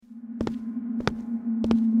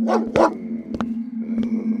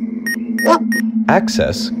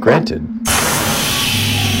Access granted.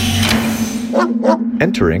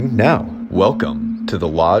 Entering now. Welcome to the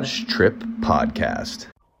Lodge Trip Podcast.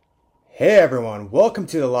 Hey everyone, welcome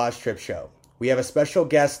to the Lodge Trip Show. We have a special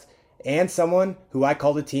guest and someone who I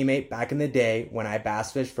called a teammate back in the day when I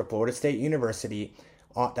bass fished for Florida State University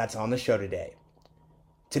that's on the show today.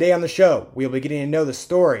 Today on the show, we will be getting to know the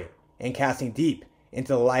story and casting deep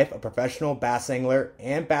into the life of professional bass angler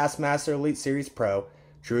and Bassmaster Elite Series pro,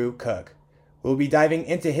 Drew Cook. We'll be diving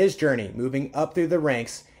into his journey, moving up through the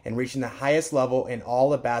ranks and reaching the highest level in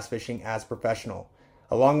all of bass fishing as professional,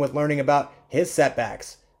 along with learning about his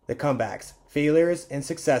setbacks, the comebacks, failures, and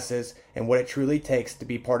successes, and what it truly takes to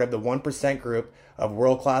be part of the 1% group of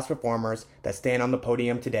world-class performers that stand on the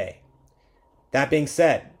podium today. That being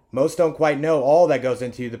said, most don't quite know all that goes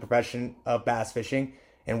into the profession of bass fishing,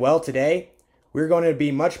 and well, today, we're going to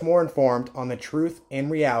be much more informed on the truth and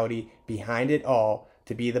reality behind it all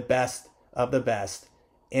to be the best of the best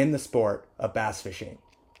in the sport of bass fishing.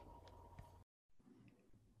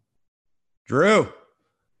 Drew.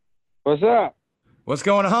 What's up? What's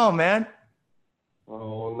going on, man?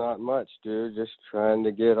 Oh, not much, dude. Just trying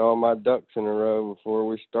to get all my ducks in a row before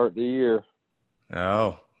we start the year.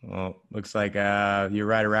 Oh, well, looks like you're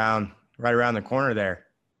right around the corner there.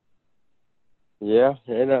 Yeah,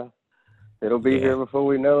 it'll be here before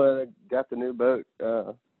we know it. I got the new boat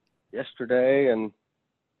yesterday and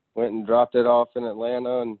went and dropped it off in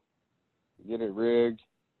Atlanta and get it rigged.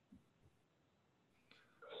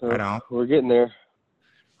 So right on. We're getting there.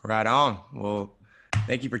 Right on. Well,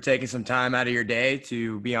 thank you for taking some time out of your day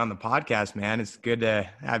to be on the podcast, man. It's good to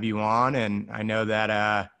have you on. And I know that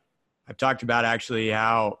I've talked about actually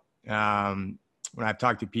how when I've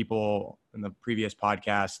talked to people in the previous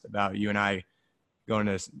podcast about you and I going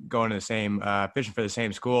to the same fishing for the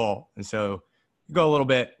same school, and so go a little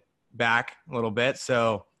bit back a little bit.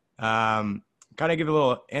 So kind of give a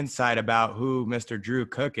little insight about who Mr. Drew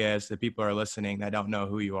Cook is that people are listening that don't know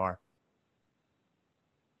who you are.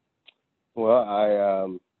 Well,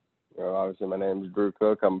 obviously my name is Drew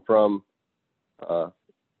Cook. I'm from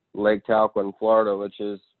Lake Talquin, Florida, which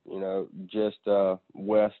is, just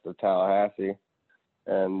west of Tallahassee.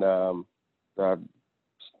 And I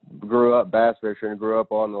grew up bass fishing, grew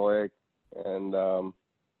up on the lake, and,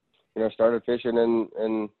 started fishing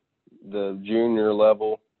in the junior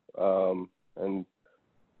level and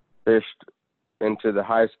fished into the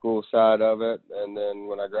high school side of it. And then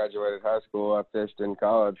when I graduated high school, I fished in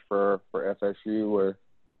college for FSU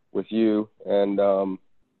with you. And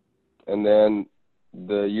then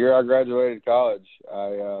the year I graduated college,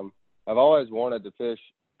 I've always wanted to fish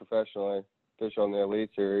professionally, fish on the Elite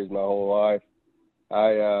Series my whole life.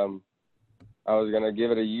 I was going to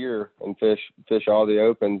give it a year and fish all the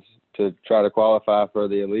opens to try to qualify for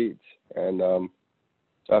the Elites. And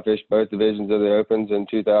so I fished both divisions of the opens in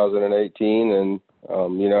 2018 and,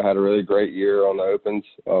 had a really great year on the opens,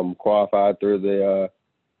 qualified through the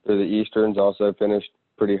Easterns, also finished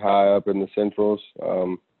pretty high up in the Centrals.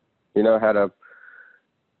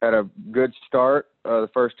 Had a good start the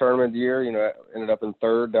first tournament of the year, ended up in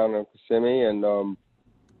third down in Kissimmee and,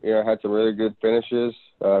 had some really good finishes.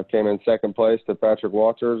 Came in second place to Patrick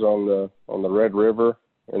Walters on the Red River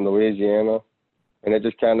in Louisiana. And it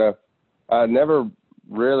just I'd never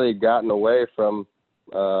really gotten away from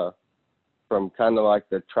kind of like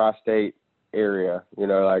the tri-state area.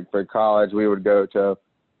 Like for college, we would go to,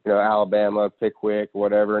 Alabama, Pickwick,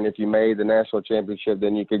 whatever. And if you made the national championship,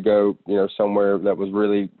 then you could go, somewhere that was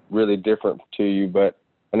really, really different to you. But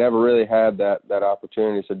I never really had that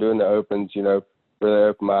opportunity. So doing the opens, really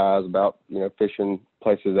opened my eyes about, fishing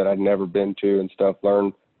places that I'd never been to and stuff,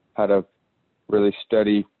 learn how to really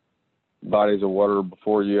study bodies of water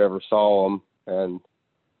before you ever saw them. And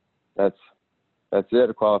that's it.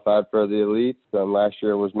 I qualified for the Elites. Last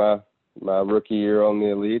year was my rookie year on the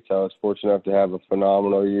Elites. I was fortunate enough to have a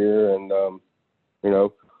phenomenal year and,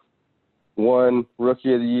 won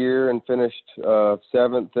Rookie of the Year and finished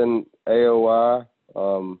 7th in AOI.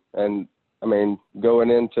 Going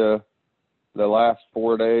into the last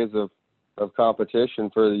 4 days of competition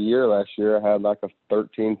for the year last year, I had like a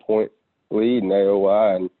 13-point lead in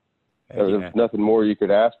AOI, and there's nothing more you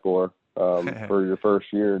could ask for your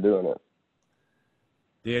first year doing it.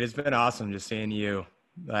 Dude, it's been awesome just seeing you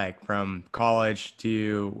like from college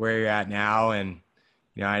to where you're at now. And,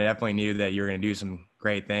 I definitely knew that you were going to do some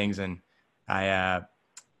great things. And I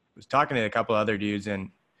was talking to a couple other dudes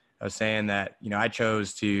and I was saying that, I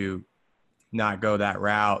chose to not go that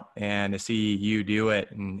route and to see you do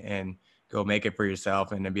it and go make it for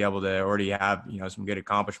yourself and to be able to already have, some good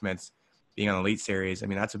accomplishments being on the Elite Series. I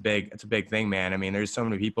mean, that's a big thing, man. I mean, there's so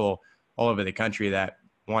many people all over the country that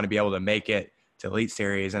want to be able to make it to Elite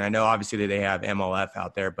Series. And I know obviously that they have MLF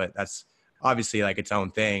out there, but that's obviously like its own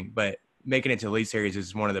thing. But making it to Elite Series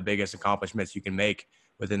is one of the biggest accomplishments you can make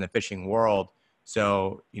within the fishing world.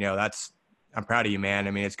 So, I'm proud of you, man.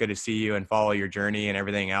 I mean, it's good to see you and follow your journey and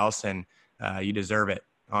everything else. And you deserve it,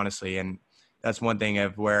 honestly. And that's one thing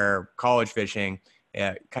of where college fishing,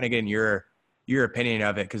 kind of getting your opinion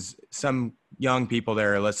of it, because some young people that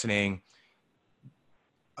are listening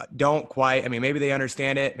don't quite, I mean, maybe they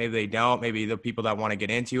understand it, maybe they don't, maybe the people that want to get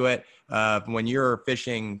into it. When you're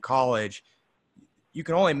fishing college, you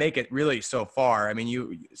can only make it really so far. I mean,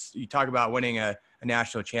 you talk about winning a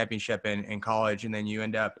national championship in college, and then you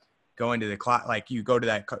end up going to you go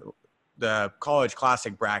to the college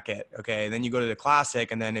classic bracket. Okay. And then you go to the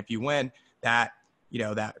classic. And then if you win that,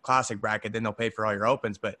 that classic bracket, then they'll pay for all your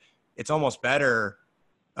opens. But it's almost better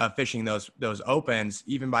fishing those opens,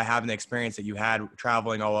 even by having the experience that you had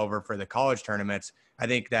traveling all over for the college tournaments. I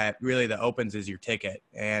think that really the opens is your ticket,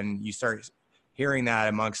 and you start hearing that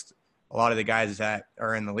amongst a lot of the guys that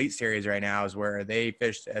are in the Elite Series right now, is where they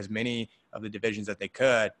fished as many of the divisions that they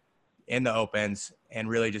could in the opens and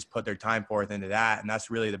really just put their time forth into that. And that's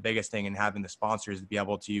really the biggest thing in having the sponsors, to be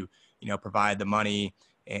able to, provide the money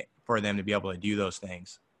for them to be able to do those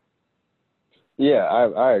things. Yeah,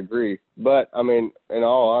 I agree. But I mean, in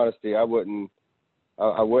all honesty, I wouldn't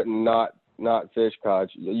not fish college.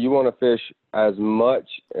 You want to fish as much,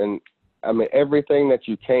 and I mean everything that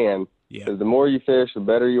you can. Yeah. Because the more you fish, the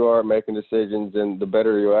better you are at making decisions, and the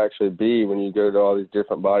better you'll actually be when you go to all these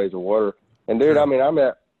different bodies of water. And dude, True. I mean, I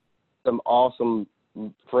met some awesome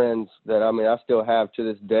friends that I still have to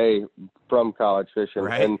this day from college fishing.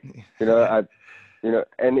 Right. And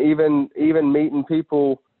and even meeting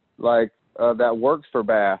people like that works for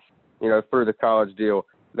Bass, through the college deal.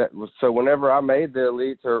 So whenever I made the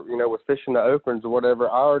elites or was fishing the opens or whatever,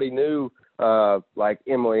 I already knew like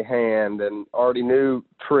Emily Hand, and already knew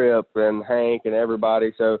Trip and Hank and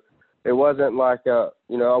everybody. So it wasn't like I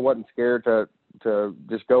wasn't scared to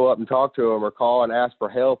just go up and talk to them or call and ask for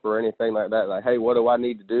help or anything like that. Like, hey, what do I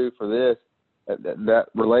need to do for this? That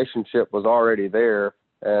relationship was already there,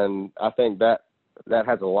 and I think that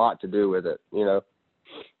has a lot to do with it.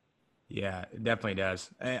 Yeah, it definitely does.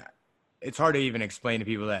 It's hard to even explain to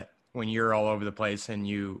people that when you're all over the place, and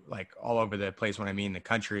you like all over the place, when I mean the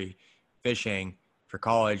country, fishing for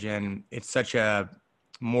college, and it's such a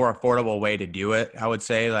more affordable way to do it, I would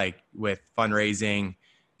say, like with fundraising,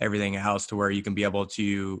 everything else, to where you can be able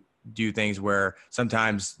to do things where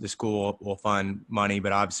sometimes the school will fund money,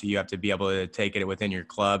 but obviously you have to be able to take it within your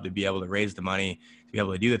club to be able to raise the money, to be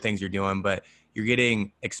able to do the things you're doing. But you're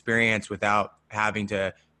getting experience without having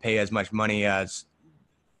to pay as much money as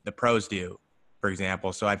the pros do, for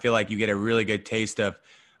example. So I feel like you get a really good taste of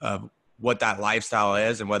what that lifestyle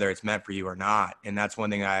is and whether it's meant for you or not. And that's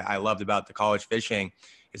one thing I loved about the college fishing,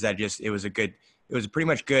 is that it was a pretty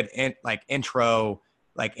much good intro,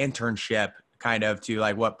 like internship kind of to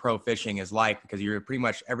like what pro fishing is like, because you're pretty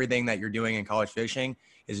much everything that you're doing in college fishing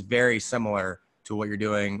is very similar to what you're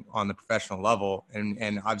doing on the professional level.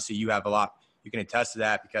 And obviously you have a lot, you can attest to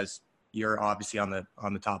that, because you're obviously on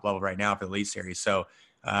the top level right now for the Elite Series. So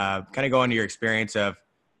kind of go into your experience of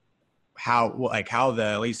how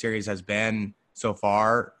the Elite Series has been so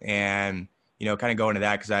far, and kind of go into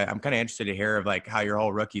that, because I'm kind of interested to hear of like how your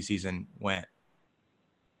whole rookie season went.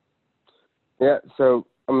 Yeah, so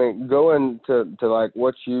I mean, going to like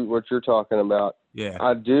what you're talking about. Yeah.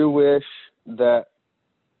 I do wish that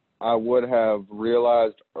I would have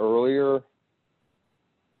realized earlier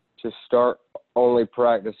to start only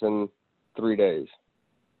practicing 3 days.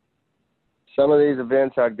 Some of these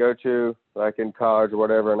events I'd go to, like in college or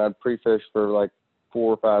whatever, and I'd pre-fish for like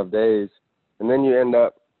 4 or 5 days, and then you end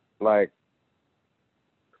up like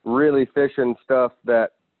really fishing stuff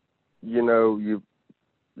that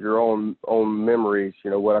your own memories,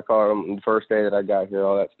 what I call them the first day that I got here,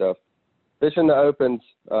 all that stuff. Fishing the opens,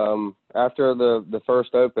 after the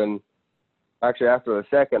first open, actually after the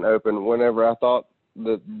second open, whenever I thought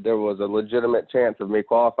that there was a legitimate chance of me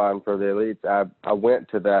qualifying for the elites, I went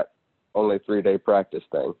to that only 3-day practice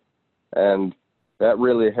thing. And that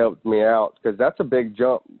really helped me out, because that's a big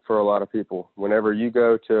jump for a lot of people. Whenever you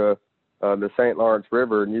go to the St. Lawrence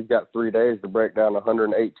River and you've got 3 days to break down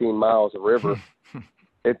 118 miles of river,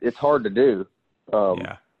 it's hard to do.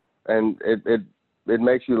 Yeah. And it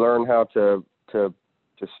makes you learn how to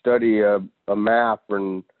study a map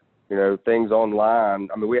and, things online.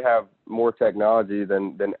 I mean, we have more technology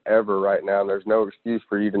than ever right now. And there's no excuse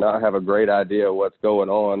for you to not have a great idea of what's going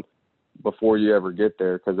on. before you ever get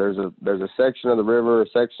there, because there's a section of the river, a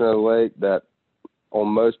section of the lake that on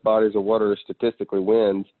most bodies of water statistically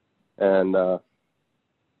wins, and so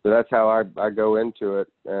that's how I go into it.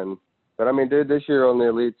 But I mean, dude, this year on the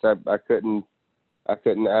elites, I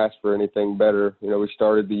couldn't ask for anything better. You know, we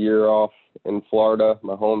started the year off in Florida,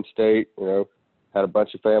 my home state. You know, had a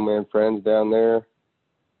bunch of family and friends down there,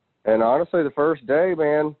 and honestly, the first day,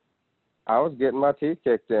 man, I was getting my teeth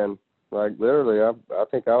kicked in. Like literally, I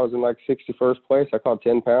think I was in like 61st place. I caught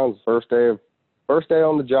 10 pounds first day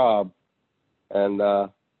on the job, and I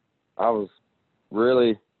was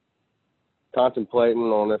really contemplating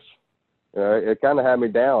on if, you know, it kind of had me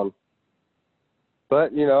down.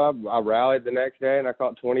 But you know, I rallied the next day and I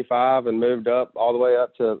caught 25 and moved up all the way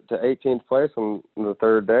up to 18th place on the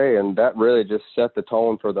third day, and that really just set the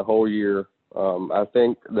tone for the whole year. I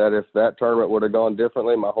think that if that tournament would have gone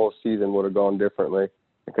differently, my whole season would have gone differently,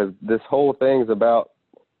 because this whole thing's about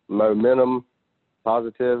momentum,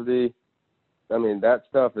 positivity. I mean, that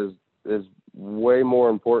stuff is way more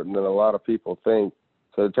important than a lot of people think.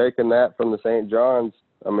 So taking that from the St. John's,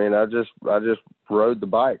 I mean, I just rode the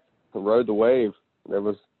bike, rode the wave. There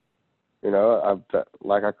was, you know,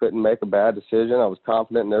 I couldn't make a bad decision. I was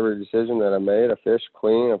confident in every decision that I made. I fished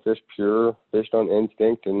clean, I fished pure, fished on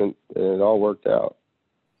instinct, and it all worked out.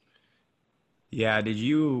 Yeah. Did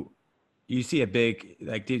you see a big,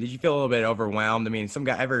 like, did you feel a little bit overwhelmed? I mean,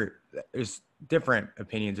 there's different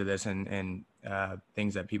opinions of this and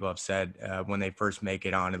things that people have said when they first make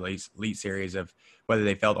it on at least elite series, of whether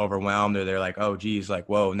they felt overwhelmed or they're like, oh geez, like,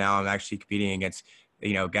 whoa, now I'm actually competing against,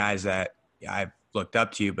 you know, guys that I've looked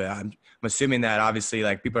up to. But I'm assuming that obviously,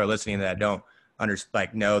 like, people are listening that don't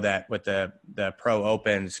know that with the pro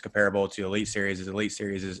opens comparable to elite series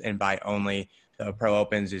is invite only. The pro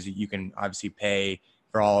opens is you can obviously pay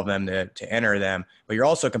for all of them to enter them, but you're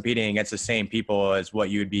also competing against the same people as who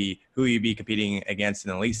you'd be competing against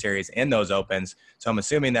in the elite series in those opens. So I'm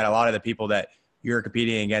assuming that a lot of the people that you're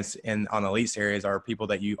competing against on the elite series are people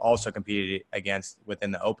that you also competed against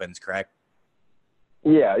within the opens, correct?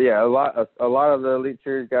 Yeah. A lot of the elite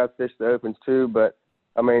series guys fish the opens too, but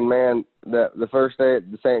I mean, man, the first day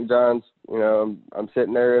at the St. John's, you know, I'm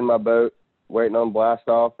sitting there in my boat waiting on blast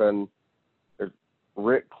off, and there's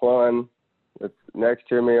Rick Clunn that's next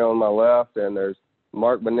to me on my left, and there's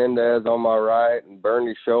Mark Menendez on my right, and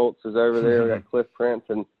Bernie Schultz is over there. We got Cliff Prince,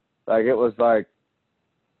 and like, it was like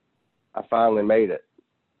I finally made it.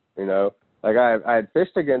 You know, like I had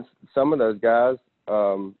fished against some of those guys,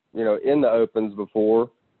 you know, in the opens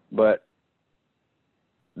before, but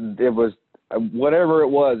it was whatever it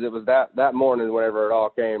was that morning whenever it all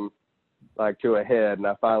came like to a head, and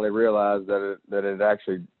I finally realized that it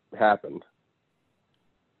actually happened.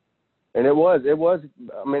 And it was,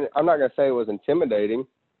 I mean, I'm not going to say it was intimidating,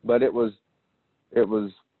 but it was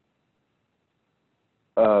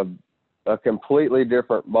a completely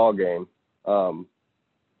different ball game.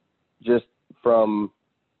 Just from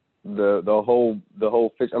the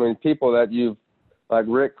whole fish. I mean, people that you've, like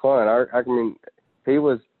Rick Clunn, I mean, he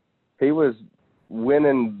was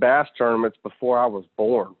winning bass tournaments before I was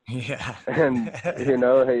born. Yeah. And, you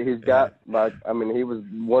know, he's got, like, I mean, he was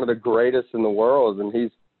one of the greatest in the world, and he's,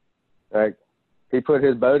 like, he put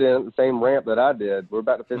his boat in at the same ramp that I did. We're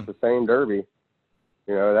about to fish the same derby.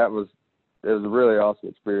 You know, it was a really awesome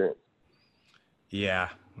experience. Yeah.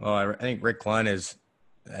 Well, I think Rick Clunn is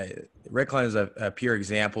a pure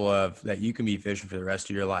example of that you can be fishing for the rest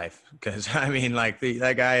of your life. Because, I mean, like,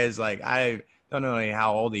 that guy is, like, I don't know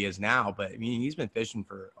how old he is now, but I mean, he's been fishing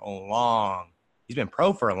for he's been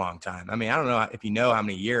pro for a long time. I mean, I don't know if you know how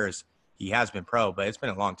many years he has been pro, but it's been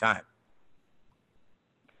a long time.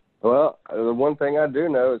 Well, the one thing I do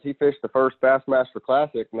know is he fished the first Bassmaster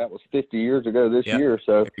Classic, and that was 50 years ago this year.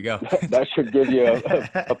 So there you go. that should give you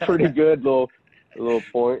a pretty good little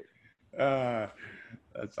point.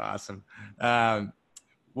 That's awesome.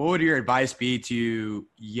 What would your advice be to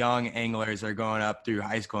young anglers that are going up through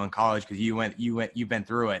high school and college? Because you've been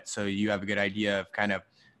through it, so you have a good idea of kind of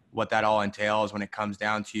what that all entails when it comes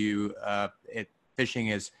down to fishing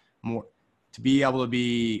is more to be able to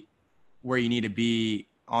be where you need to be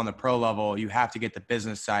on the pro level. You have to get the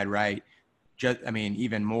business side right.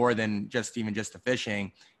 Even more than just the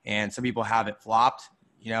fishing. And some people have it flopped,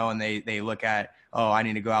 you know, and they look at, oh, I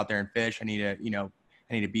need to go out there and fish. I need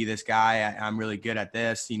to be this guy. I'm really good at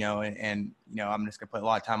this, you know, and you know, I'm just gonna put a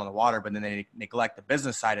lot of time on the water, but then they neglect the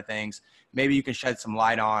business side of things. Maybe you can shed some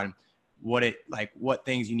light on what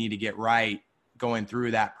things you need to get right going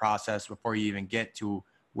through that process before you even get to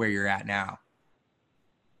where you're at now.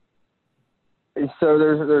 So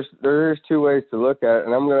there's two ways to look at it,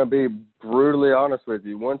 and I'm going to be brutally honest with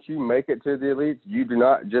you. Once you make it to the elites, you do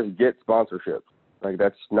not just get sponsorships. Like,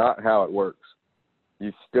 that's not how it works.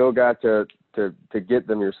 You still got to get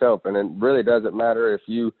them yourself, and it really doesn't matter if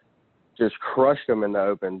you just crushed them in the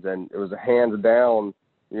opens and it was a hands down,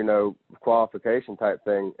 qualification type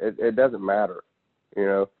thing. It doesn't matter.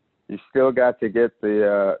 You still got to get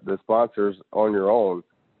the sponsors on your own,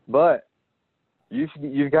 but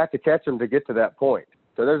you've got to catch them to get to that point.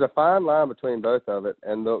 So there's a fine line between both of it.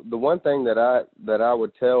 And the one thing that I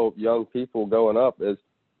would tell young people going up is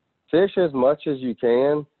fish as much as you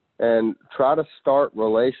can and try to start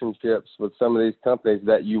relationships with some of these companies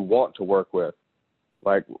that you want to work with,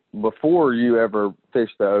 like before you ever fish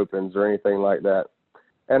the opens or anything like that.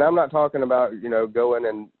 And I'm not talking about, going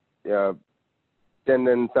and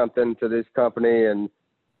sending something to this company and,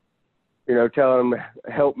 telling them,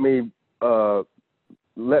 help me,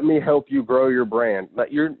 let me help you grow your brand.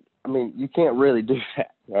 Like you can't really do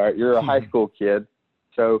that. All right. You're a high school kid.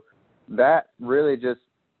 So that really just,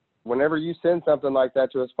 whenever you send something like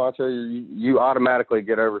that to a sponsor, you automatically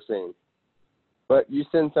get overseen. But you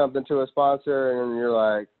send something to a sponsor and you're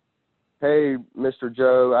like, hey, Mr.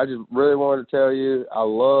 Joe, I just really wanted to tell you, I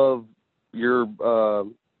love your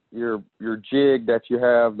jig that you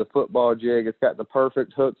have, the football jig. It's got the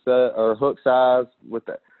perfect hook size with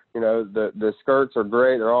the, the skirts are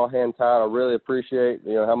great. They're all hand tied. I really appreciate,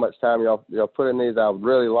 how much time y'all put in these. I would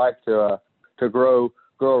really like to grow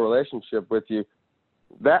a relationship with you.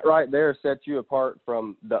 That right there sets you apart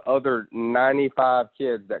from the other 95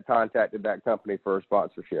 kids that contacted that company for a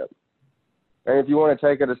sponsorship. And if you want to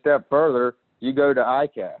take it a step further, you go to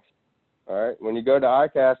ICAST. All right. When you go to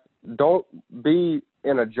ICAST, don't be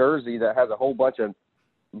in a jersey that has a whole bunch of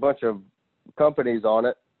companies on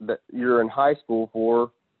it that you're in high school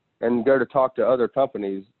for, and go to talk to other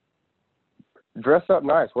companies. Dress up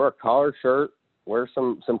nice. Wear a collared shirt. Wear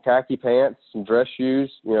some khaki pants, some dress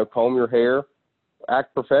shoes. Comb your hair.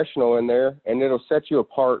 Act professional in there, and it'll set you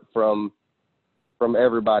apart from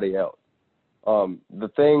everybody else. The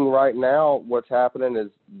thing right now, what's happening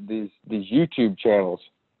is these YouTube channels.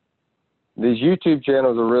 These YouTube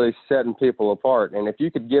channels are really setting people apart. And if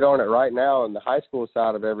you could get on it right now in the high school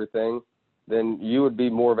side of everything, then you would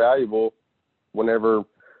be more valuable whenever.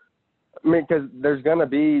 Because there's going to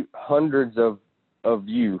be hundreds of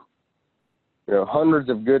hundreds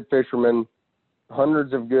of good fishermen,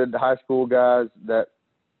 hundreds of good high school guys that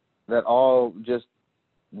all just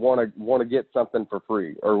want to get something for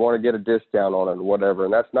free or want to get a discount on it or whatever.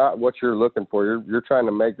 And that's not what you're looking for. You're trying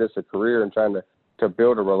to make this a career and trying to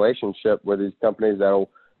build a relationship with these companies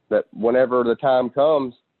that whenever the time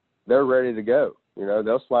comes, they're ready to go.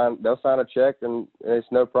 They'll sign a check and it's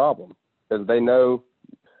no problem because they know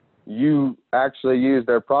you actually use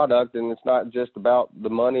their product, and it's not just about the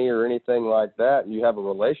money or anything like that. You have a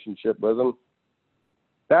relationship with them.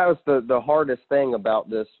 That was the hardest thing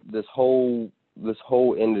about this whole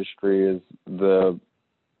industry is the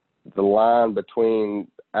line between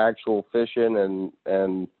actual fishing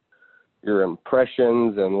and your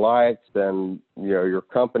impressions and likes and your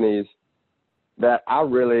companies. That I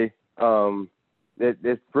really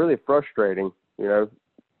it's really frustrating.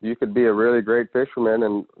 You could be a really great fisherman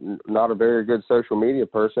and not a very good social media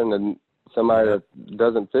person, and somebody that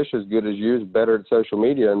doesn't fish as good as you is better at social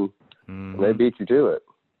media, and they beat you to it.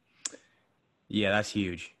 Yeah, that's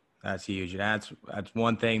huge. That's huge. That's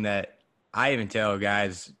one thing that I even tell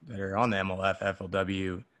guys that are on the MLF,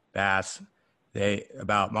 FLW, Bass,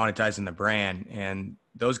 about monetizing the brand. And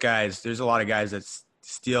those guys, there's a lot of guys that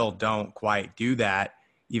still don't quite do that,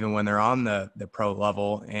 even when they're on the pro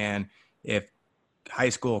level. And if high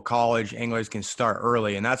school, college anglers can start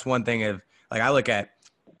early, and that's one thing of like I look at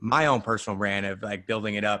my own personal brand of like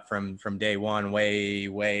building it up from day one,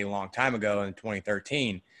 way long time ago in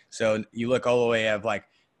 2013. So you look all the way of like,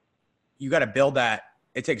 you got to build that.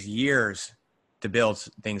 It takes years to build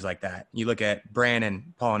things like that. You look at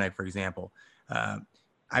Brandon Polnick, for example. I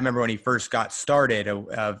remember when he first got started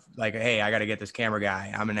of like, hey, I got to get this camera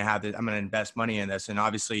guy. I'm going to invest money in this. And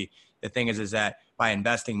obviously the thing is that by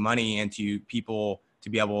investing money into people to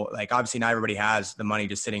be able, like, obviously not everybody has the money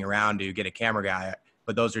just sitting around to get a camera guy,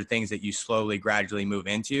 but those are things that you slowly, gradually move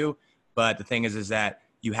into. But the thing is that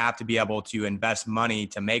you have to be able to invest money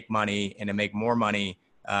to make money and to make more money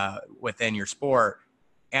within your sport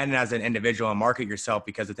and as an individual and market yourself.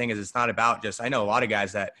 Because the thing is, it's not about just, I know a lot of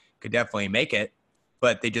guys that could definitely make it,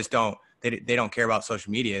 but they just don't, they don't care about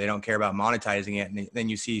social media. They don't care about monetizing it. And then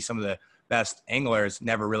you see some of the best anglers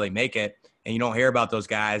never really make it. And you don't hear about those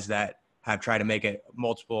guys that have tried to make it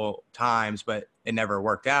multiple times, but it never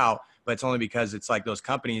worked out. but it's only because it's like those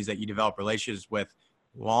companies that you develop relationships with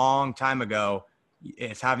long time ago.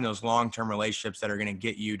 It's having those long-term relationships that are going to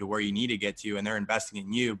get you to where you need to get to, and they're investing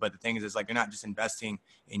in you. But the thing is like, they're not just investing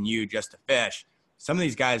in you just to fish. Some of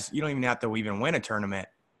these guys, you don't even have to even win a tournament,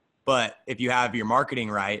 but if you have your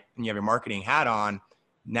marketing right and you have your marketing hat on,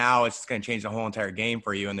 now it's going to change the whole entire game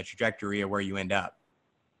for you and the trajectory of where you end up.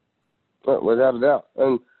 Without a doubt.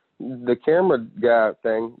 And the camera guy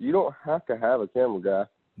thing, you don't have to have a camera guy.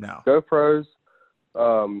 No. GoPros,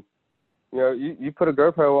 you put a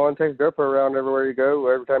GoPro on, take a GoPro around everywhere you go,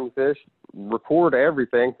 every time you fish, record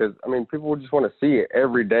everything. Because, I mean, people just want to see it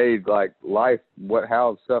every day, like life,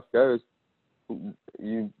 how stuff goes.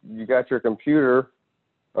 You got your computer.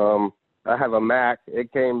 I have a Mac.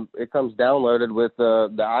 It comes downloaded with the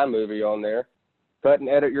iMovie on there. Cut and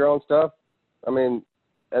edit your own stuff. I mean,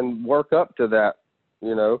 and work up to that.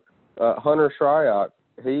 Hunter Shryock,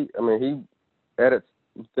 he edits,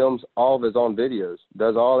 films all of his own videos,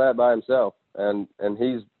 does all that by himself, and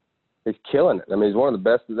he's killing it. I mean, he's one of the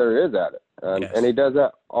best that there is at it, Yes. And he does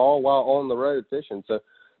that all while on the road fishing. So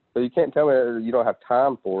you can't tell me you don't have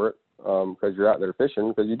time for it because you're out there fishing,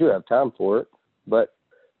 because you do have time for it. But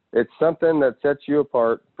it's something that sets you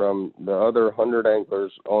apart from the other 100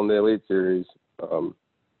 anglers on the Elite Series.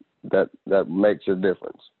 That makes a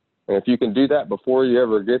difference. And if you can do that before you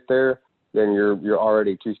ever get there, then you're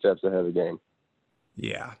already 2 steps ahead of the game.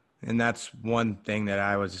 Yeah. And that's one thing that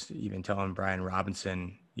I was even telling Brian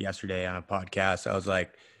Robinson yesterday on a podcast. I was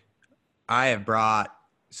like, I have brought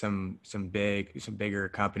some bigger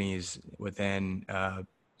companies within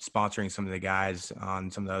sponsoring some of the guys on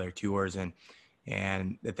some of the other tours. And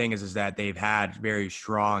the thing is that they've had very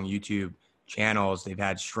strong YouTube channels. They've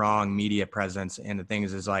had strong media presence. And the thing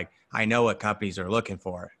is like, I know what companies are looking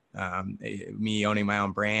for. Me owning my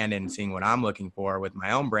own brand and seeing what I'm looking for with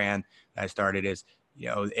my own brand that I started is,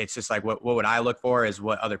 it's just like, what would I look for is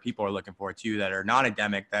what other people are looking for too, that are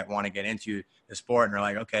non-endemic, that want to get into the sport. And they're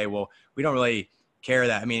like, okay, well, we don't really care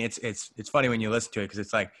that. I mean, it's funny when you listen to it, because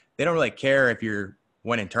it's like, they don't really care if you're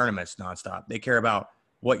winning tournaments nonstop. They care about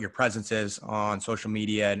what your presence is on social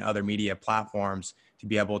media and other media platforms to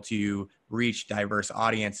be able to reach diverse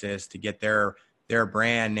audiences, to get their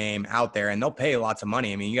brand name out there. And they'll pay lots of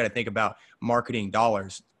money. I mean, you got to think about marketing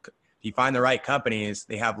dollars. If you find the right companies,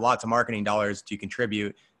 they have lots of marketing dollars to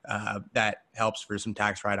contribute. That helps for some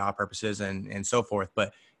tax write-off purposes and so forth.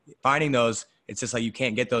 But finding those, it's just like, you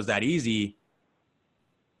can't get those that easy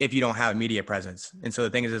if you don't have a media presence. And so the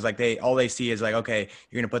thing is like, all they see is like, okay,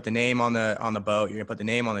 you're going to put the name on the boat, you're going to put the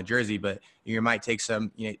name on the jersey, but you might take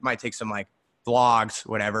some like vlogs,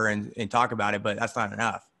 whatever, and talk about it, but that's not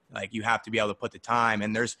enough. Like, you have to be able to put the time,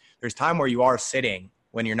 and there's time where you are sitting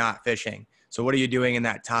when you're not fishing. So what are you doing in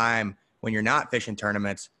that time when you're not fishing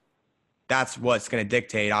tournaments? That's what's going to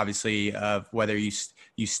dictate, obviously, of whether you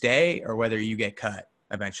stay or whether you get cut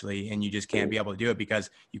eventually, and you just can't be able to do it because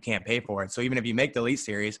you can't pay for it. So even if you make the Elite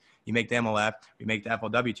Series, you make the MLF, you make the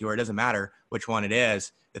FLW Tour, it doesn't matter which one it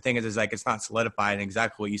is. The thing is like, it's not solidified, and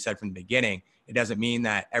exactly what you said from the beginning. It doesn't mean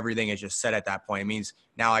that everything is just set at that point. It means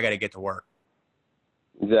now I got to get to work.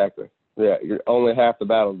 Exactly. Yeah, you're only half the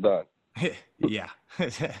battle done. Yeah.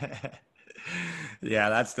 Yeah,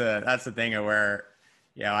 that's the thing of where,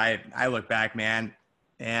 I look back, man,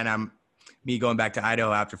 and me going back to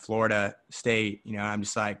Idaho after Florida State, I'm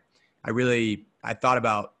just like, I thought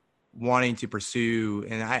about wanting to pursue,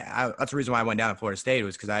 and I that's the reason why I went down to Florida State,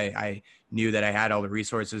 was because I knew that I had all the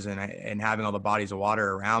resources and having all the bodies of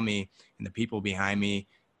water around me and the people behind me.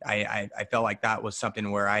 I felt like that was something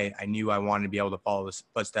where I knew I wanted to be able to follow the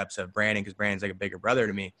footsteps of Brandon, because Brandon's like a bigger brother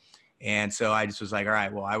to me. And so I just was like, all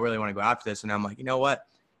right, well, I really want to go after this. And I'm like, you know what?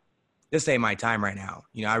 This ain't my time right now.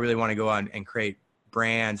 I really want to go on and create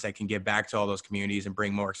brands that can give back to all those communities and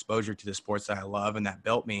bring more exposure to the sports that I love and that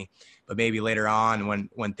built me. But maybe later on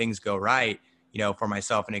when things go right, for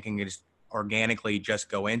myself, and it can just organically just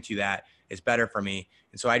go into that, it's better for me.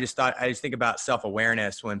 And so I just think about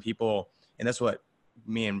self-awareness when people, and that's what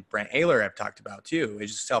me and Brent Ayler have talked about too, is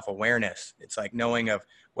just self-awareness. It's like knowing of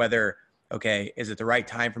whether, okay, is it the right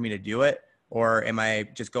time for me to do it? Or am I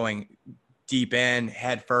just going deep in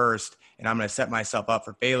head first and I'm going to set myself up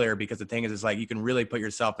for failure? Because the thing is like, you can really put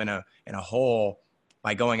yourself in a hole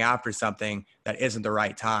by going after something that isn't the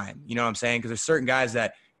right time. You know what I'm saying? Because there's certain guys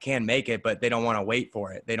that can make it, but they don't want to wait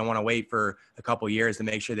for it. They don't want to wait for a couple of years to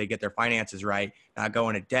make sure they get their finances right, not go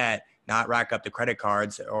into debt, not rack up the credit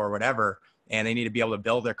cards or whatever. And they need to be able to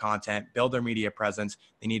build their content, build their media presence.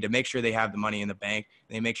 They need to make sure they have the money in the bank.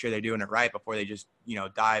 They make sure they're doing it right before they just,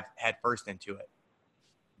 dive head first into it.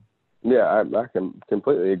 Yeah, I can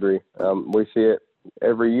completely agree. We see it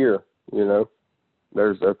every year,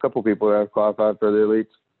 there's a couple people that have qualified for the elites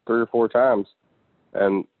 3 or 4 times,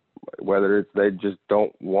 and whether it's they just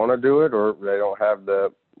don't want to do it or they don't have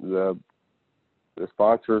the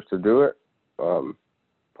sponsors to do it.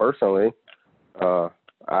 Personally, I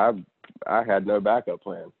had no backup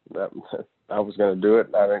plan. That I was going to do it.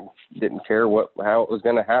 I didn't care how it was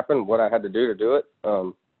going to happen, what I had to do to do it.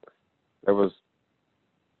 I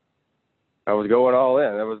was going all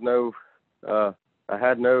in. There was no, I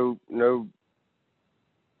had no,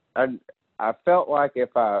 I felt like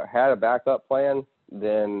if I had a backup plan,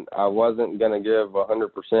 then I wasn't going to give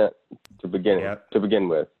 100% to begin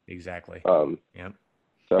with. Exactly. Yep.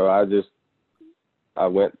 So I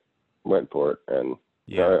went for it, and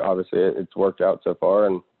obviously it's worked out so far,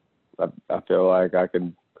 and I feel like I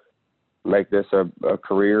could make this a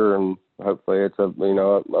career, and hopefully it's a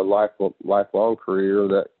lifelong career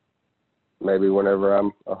that maybe whenever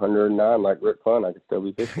I'm 109, like Rick Clunn, I could still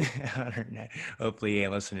be fishing. 109. Hopefully he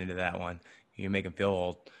ain't listening to that one. You make him feel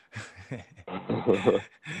old.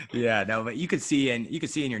 Yeah, no, but you could see in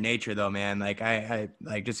your nature though, man. Like I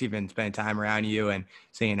like just even spending time around you and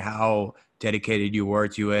seeing how dedicated you were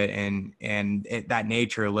to it, and that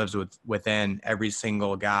nature lives within every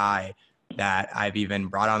single guy that I've even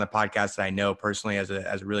brought on the podcast that I know personally as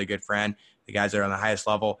a really good friend. The guys that are on the highest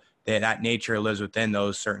level, that nature lives within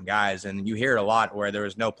those certain guys, and you hear it a lot where there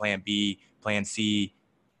was no plan B, plan C,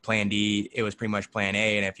 plan D. It was pretty much plan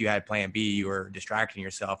A, and if you had plan B, you were distracting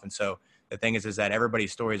yourself. And so the thing is that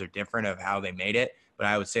everybody's stories are different of how they made it, but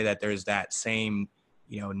I would say that there's that same,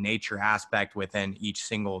 nature aspect within each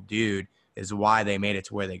single dude is why they made it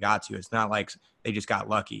to where they got to. It's not like they just got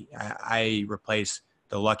lucky. I replace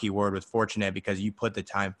the lucky word with fortunate, because you put the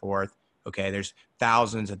time forth. Okay, there's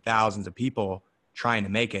thousands and thousands of people trying to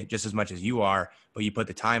make it just as much as you are, but you put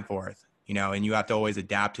the time forth, and you have to always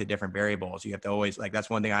adapt to different variables. You have to always, like, that's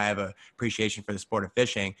one thing I have a appreciation for the sport of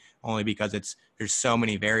fishing, only because there's so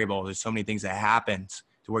many variables. There's so many things that happens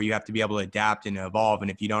to where you have to be able to adapt and evolve.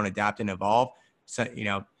 And if you don't adapt and evolve, so,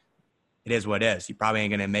 it is what it is. You probably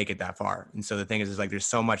ain't going to make it that far. And so the thing is like, there's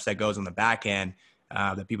so much that goes on the back end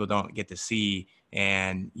that people don't get to see.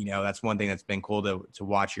 And, that's one thing that's been cool to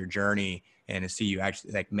watch your journey and to see you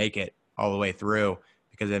actually like make it all the way through,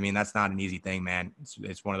 because that's not an easy thing, man.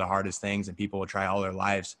 It's one of the hardest things, and people will try all their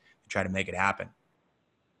lives to try to make it happen.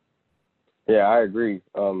 Yeah, I agree.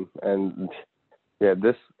 And yeah,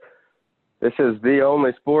 this is the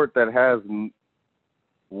only sport that has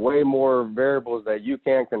way more variables that you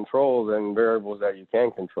can't control than variables that you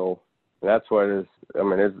can control. And that's what is.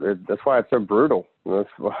 That's why it's so brutal. That's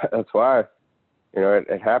why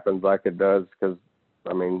it happens like it does. Because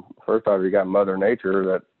first off, you got Mother Nature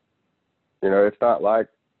that. It's not like,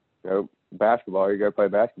 basketball. You go play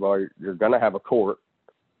basketball, you're going to have a court.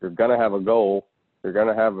 You're going to have a goal. You're going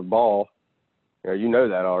to have a ball. You know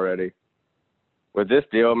that already. With this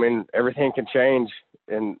deal, everything can change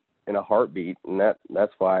in a heartbeat, and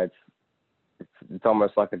that's why it's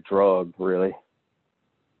almost like a drug, really.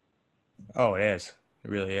 Oh, it is. It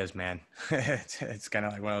really is, man. It's kind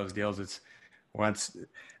of like one of those deals. It's once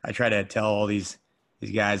I try to tell all these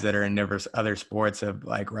guys that are in other sports of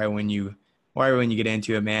like, right when you get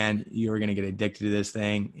into it, man, you're going to get addicted to this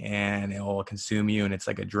thing and it will consume you. And it's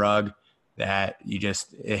like a drug that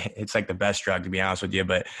it's like the best drug, to be honest with you.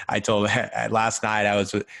 But I told last night I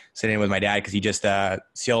was sitting with my dad because he just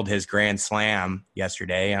sealed his Grand Slam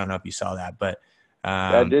yesterday. I don't know if you saw that, but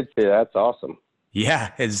I did see that. That's awesome.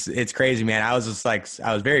 Yeah, it's crazy, man. I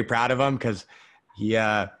was very proud of him because he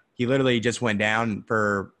literally just went down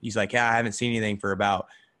he's like, yeah, I haven't seen anything for about,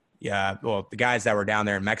 the guys that were down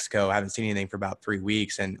there in Mexico haven't seen anything for about 3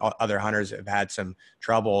 weeks, and other hunters have had some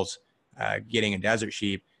troubles getting a desert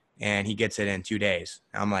sheep, and he gets it in 2 days.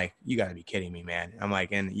 I'm like, you got to be kidding me, man. I'm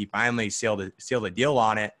like, and he finally sealed a deal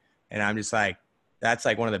on it, and I'm just like, that's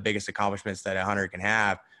like one of the biggest accomplishments that a hunter can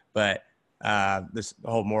have. But this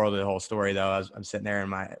whole moral of the whole story, though, I'm sitting there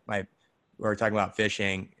and we were talking about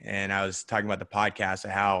fishing, and I was talking about the podcast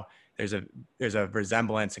of how there's a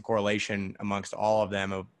resemblance and correlation amongst all of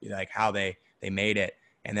them of like how they made it.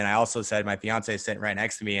 And then I also said, my fiance is sitting right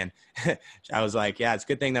next to me, and I was like, yeah, it's a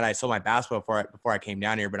good thing that I sold my bass boat before I came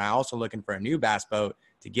down here, but I'm also looking for a new bass boat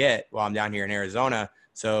to get while I'm down here in Arizona.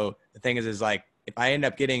 So the thing is like, if I end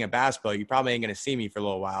up getting a bass boat, you probably ain't going to see me for a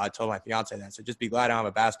little while. I told my fiance that. So just be glad I don't have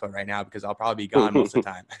a bass boat right now, because I'll probably be gone most of the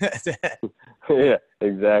time. Yeah,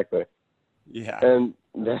 exactly. Yeah. And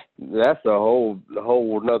that's the whole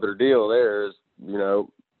another deal there is,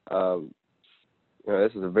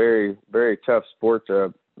 this is a very, very tough sport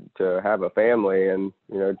to have a family and,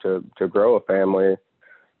 to grow a family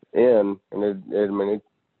in. And it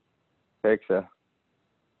takes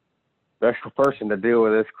special person to deal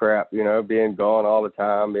with this crap, you know, being gone all the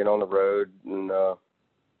time, being on the road, and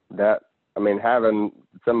having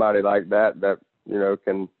somebody like that, you know,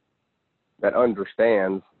 that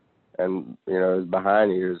understands and, you know, is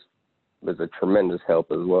behind you is a tremendous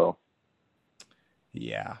help as well.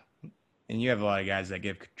 Yeah. And you have a lot of guys that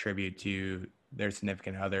contribute to their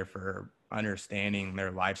significant other for understanding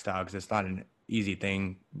their lifestyle, because it's not an easy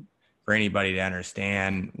thing for anybody to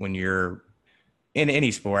understand when you're in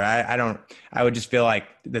any sport. I would just feel like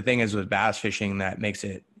the thing is with bass fishing that makes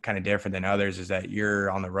it kind of different than others is that you're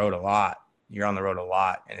on the road a lot. You're on the road a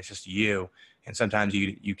lot, and it's just you. And sometimes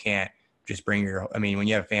you can't just bring when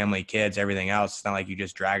you have family, kids, everything else, it's not like you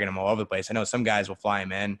just dragging them all over the place. I know some guys will fly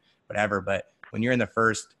them in, whatever, but when you're in the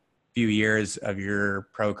first few years of your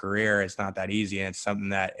pro career, it's not that easy. And it's something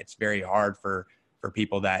that it's very hard for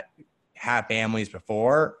people that have families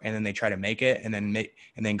before, and then they try to make it, and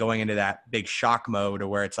then going into that big shock mode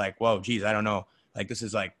where it's like, whoa, geez, I don't know. Like, this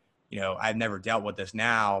is like, you know, I've never dealt with this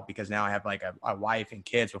now, because now I have like a wife and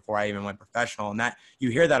kids before I even went professional. And that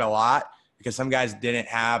you hear that a lot, because some guys didn't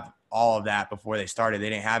have all of that before they started. They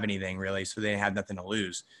didn't have anything really, so they didn't have nothing to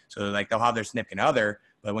lose. So like they'll have their significant other,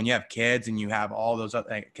 but when you have kids and you have all those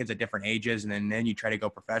other kids at different ages, and then you try to go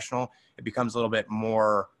professional, it becomes a little bit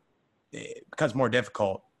more, it becomes more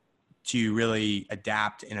difficult to really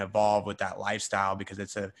adapt and evolve with that lifestyle, because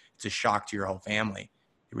it's a shock to your whole family.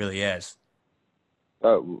 It really is.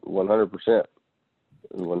 Oh, 100%.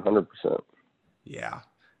 100%. Yeah.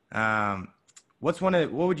 What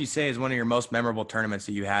would you say is one of your most memorable tournaments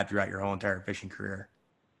that you had throughout your whole entire fishing career?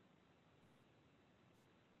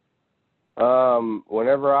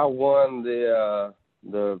 Whenever I won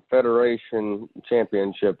the Federation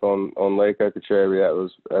Championship on Lake Okeechobee,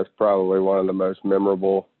 that's probably one of the most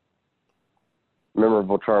memorable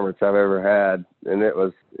tournaments I've ever had, and it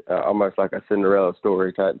was almost like a Cinderella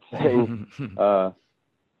story type thing. So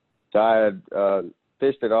I had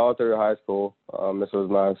fished it all through high school. This was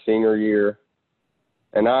my senior year,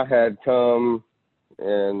 and I had come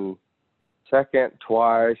in second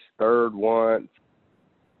twice, third once,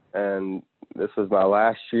 and this was my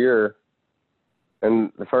last year.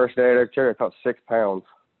 And the first day at Okeechobee, I caught 6 pounds.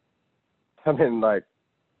 I mean, like,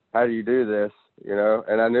 how do you do this? You know?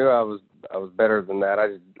 And I knew I was better than that.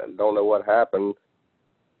 I don't know what happened.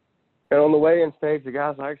 And on the weigh-in stage, the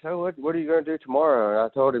guy's like, so what are you going to do tomorrow? And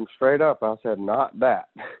I told him straight up, I said, not that.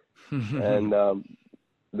 And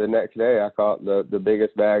the next day, I caught the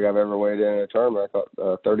biggest bag I've ever weighed in a tournament. I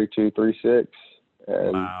caught 32.36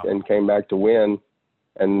 and came back to win.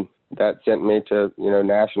 And that sent me to, you know,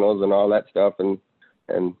 nationals and all that stuff. And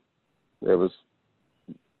it was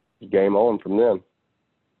game on from then.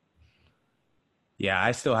 Yeah,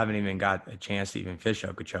 I still haven't even got a chance to even fish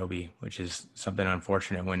Okeechobee, which is something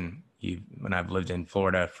unfortunate when I've lived in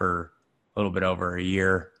Florida for a little bit over a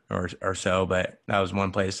year or so. But that was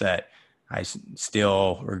one place that I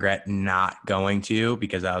still regret not going to,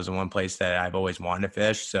 because that was the one place that I've always wanted to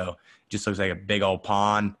fish. So it just looks like a big old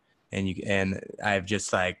pond, and I've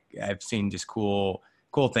seen just cool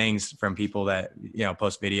things from people that, you know,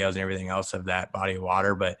 post videos and everything else of that body of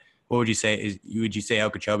water. But what would you say would you say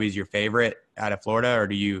Okeechobee is your favorite out of Florida, or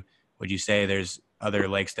would you say there's other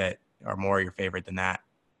lakes that are more your favorite than that?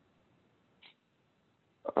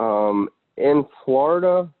 In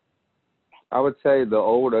Florida, I would say the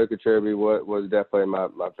old Okeechobee was definitely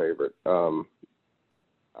my favorite. I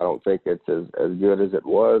don't think it's as good as it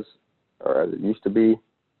was or as it used to be.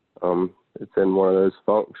 It's in one of those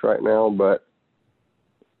funks right now, but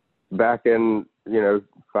back in, you know,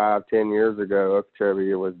 5-10 years ago,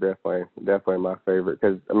 Okeechobee was definitely my favorite,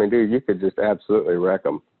 because I mean, dude, you could just absolutely wreck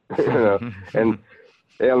them, you know. And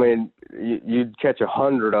I mean, you'd catch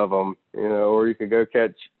 100 of them, you know, or you could go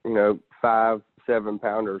catch, you know, 5-7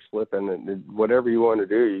 pounders slipping, and whatever you want to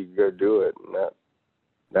do, you could go do it. And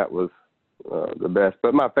that was the best.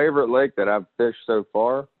 But my favorite lake that I've fished so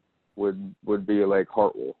far would be Lake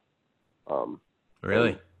Hartwell.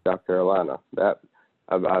 Really? South Carolina. That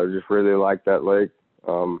I just really like that lake.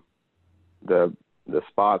 The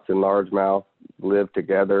spots in largemouth live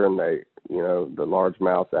together, and they, you know, the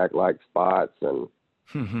largemouths act like spots, and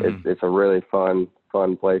it's a really fun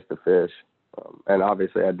place to fish. And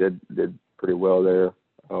obviously I did pretty well there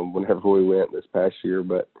whenever we went this past year.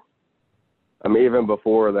 But even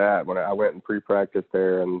before that, when I went and pre-practice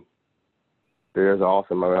there, and it was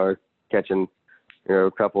awesome. I was catching, you know,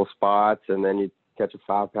 a couple of spots, and then you catch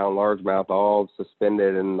a 5-pound largemouth all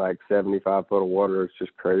suspended in like 75 foot of water. It's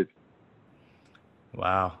just crazy.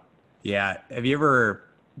 Wow. Yeah. Have you ever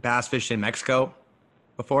bass fished in Mexico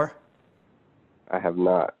before? I have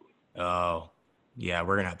not. Oh, yeah.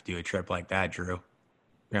 We're going to have to do a trip like that, Drew.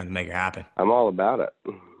 You're going to make it happen. I'm all about it.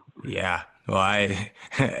 Yeah. Well,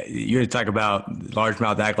 you're talk about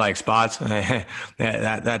largemouth act like spots.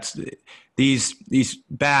 That's these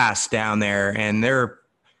bass down there, and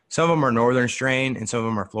some of them are northern strain and some of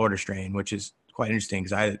them are Florida strain, which is quite interesting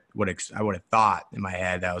because I would have thought in my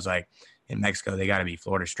head that was like in Mexico they got to be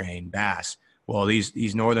Florida strain bass. Well,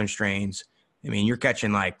 these northern strains, I mean, you're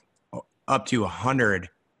catching like up to 100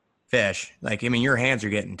 fish. Like, I mean, your hands are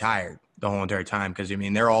getting tired the whole entire time because I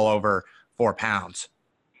mean they're all over 4 pounds.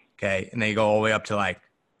 Okay. And they go all the way up to like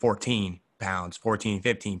 14 pounds, 14,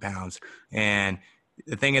 15 pounds. And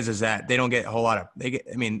the thing is that they don't get a whole lot of, they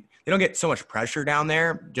don't get so much pressure down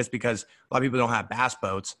there just because a lot of people don't have bass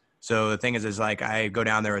boats. So the thing is like, I go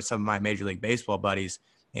down there with some of my Major League Baseball buddies,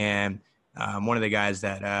 and one of the guys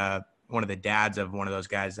one of the dads of one of those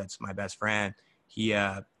guys, that's my best friend. He's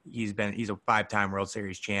a 5-time World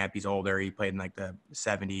Series champ. He's older. He played in like the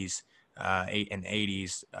 70s, and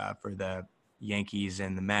 80s for the Yankees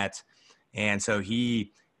and the Mets. And so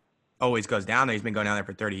he always goes down there. He's been going down there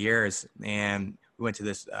for 30 years. And we went to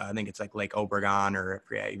this, I think it's like Lake Obregon, or I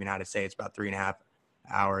forget even how to say it. It's about 3.5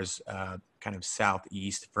 hours kind of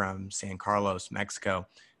southeast from San Carlos, Mexico.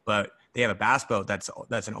 But they have a bass boat that's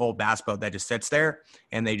an old bass boat that just sits there.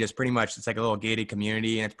 And they just pretty much, it's like a little gated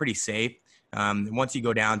community, and it's pretty safe. Once you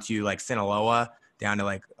go down to like Sinaloa, down to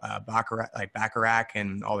like Bacharach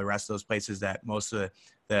and all the rest of those places that most of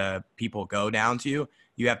the people go down to,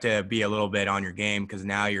 you have to be a little bit on your game because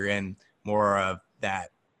now you're in more of that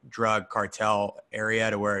drug cartel area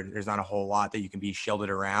to where there's not a whole lot that you can be shielded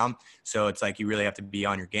around. So it's like you really have to be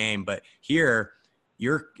on your game. But here,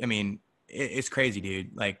 it's crazy,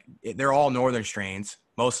 dude. Like they're all northern strains,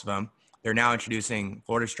 most of them. They're now introducing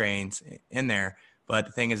Florida strains in there. But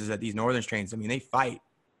the thing is that these northern strains, I mean, they fight.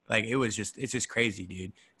 Like it's just crazy,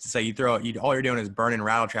 dude. It's just like all you're doing is burning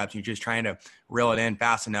rattle traps. You're just trying to reel it in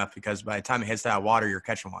fast enough because by the time it hits that water, you're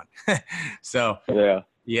catching one. So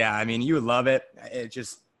yeah, I mean, you would love it. It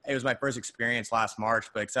was my first experience last March,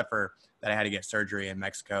 but except for that, I had to get surgery in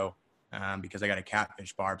Mexico because I got a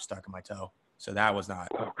catfish barb stuck in my toe. So that was not.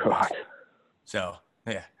 Oh God. So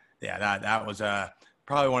yeah, that was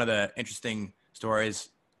probably one of the interesting stories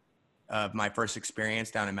of my first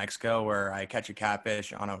experience down in Mexico, where I catch a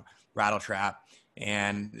catfish on a rattle trap,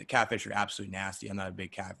 and the catfish are absolutely nasty. I'm not a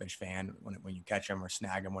big catfish fan when you catch them or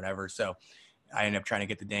snag them, whatever. So I end up trying to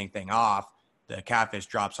get the dang thing off. The catfish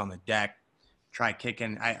drops on the deck. I tried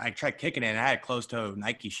kicking it, and I had closed-toe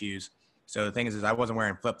Nike shoes. So the thing is I wasn't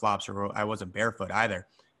wearing flip-flops, or I wasn't barefoot either.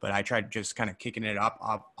 But I tried just kind of kicking it up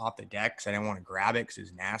off the deck because I didn't want to grab it because it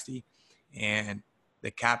was nasty. And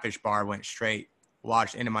the catfish barb went straight,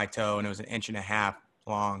 lodged into my toe, and it was 1.5 inch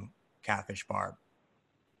long catfish barb.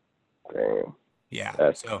 Damn. Yeah.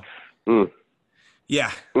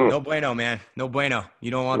 No bueno, man. No bueno.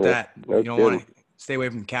 You don't want that. You don't want to stay away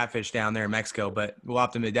from catfish down there in Mexico, but we'll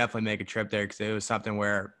have to definitely make a trip there because it was something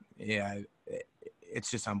where, it's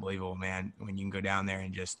just unbelievable, man, when you can go down there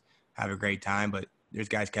and just have a great time. But there's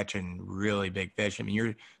guys catching really big fish. I mean,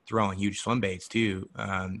 you're throwing huge swim baits too,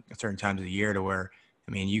 at certain times of the year to where,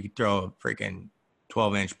 I mean, you could throw a freaking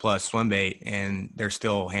 12-inch plus swim bait and they're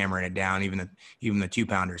still hammering it down, even the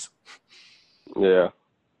 2-pounders. Yeah.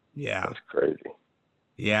 Yeah. That's crazy.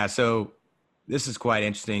 Yeah. So this is quite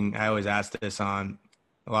interesting. I always ask this on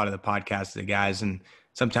a lot of the podcasts of the guys, and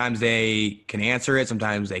sometimes they can answer it.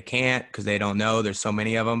 Sometimes they can't because they don't know. There's so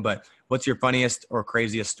many of them. But what's your funniest or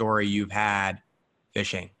craziest story you've had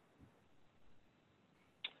fishing?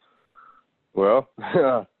 Well,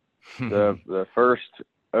 the first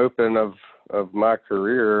open of my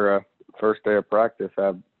career, first day of practice,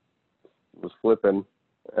 I was flipping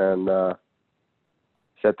and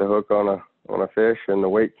set the hook on a fish, and the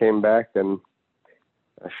weight came back, and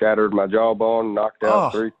I shattered my jawbone, knocked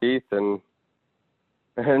out 3 teeth, and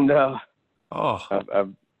I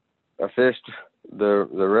fished the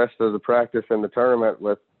rest of the practice in the tournament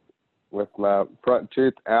with my front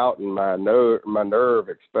tooth out and my nerve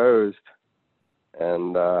exposed,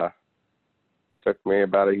 and took me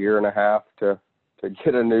about 1.5 years to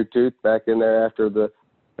get a new tooth back in there after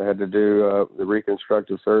I had to do the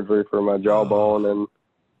reconstructive surgery for my jawbone and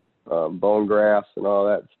bone grafts and all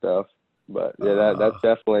that stuff. But yeah, that's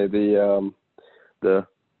definitely the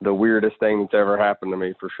weirdest thing that's ever happened to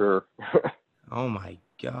me, for sure. Oh my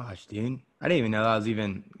gosh, dude! I didn't even know that was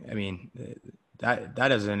even. I mean, that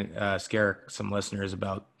doesn't scare some listeners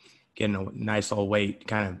about getting a nice old weight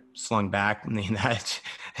kind of slung back. I mean, I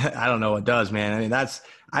don't know what does, man. I mean,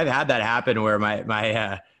 I've had that happen where my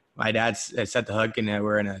dad set the hook, and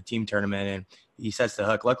we're in a team tournament, and he sets the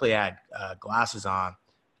hook. Luckily, I had glasses on,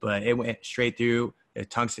 but it went straight through.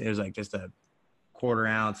 It was like just a quarter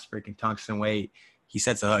ounce freaking tungsten weight. He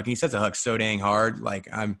sets a hook. He sets a hook so dang hard. Like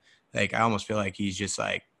I almost feel like he's just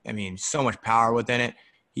like, I mean, so much power within it.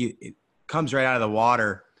 It comes right out of the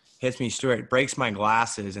water, hits me straight, breaks my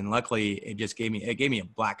glasses, and luckily it gave me a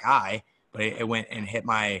black eye, but it went and hit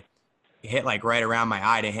like right around my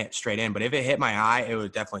eye to hit straight in. But if it hit my eye, it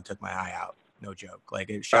would definitely took my eye out. No joke. Like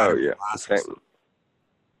it shattered my glasses.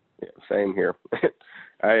 Same here.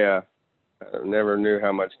 I never knew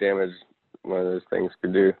how much damage one of those things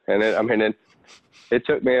could do. And it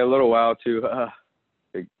took me a little while to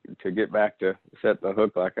get back to setting the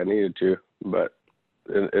hook like I needed to, but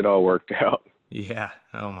it all worked out. Yeah.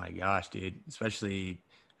 Oh my gosh, dude. Especially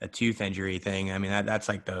a tooth injury thing. I mean, that's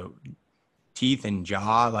like the teeth and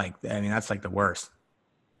jaw. Like, I mean, that's like the worst.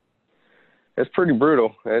 It's pretty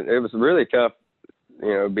brutal. It was really tough,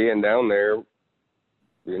 being down there,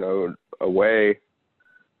 away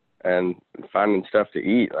and finding stuff to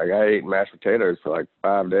eat. Like I ate mashed potatoes for like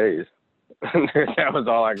 5 days. That was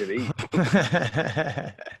all I could eat.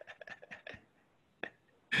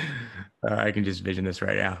 I can just vision this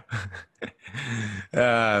right now.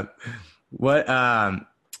 Another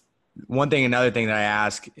thing that I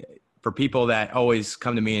ask for people that always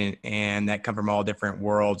come to me and that come from all different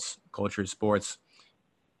worlds, cultures, sports,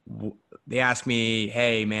 they ask me,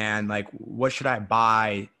 hey man, like what should I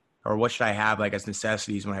buy or what should I have like as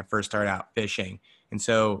necessities when I first start out fishing? And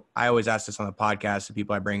so I always ask this on the podcast to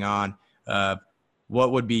people I bring on,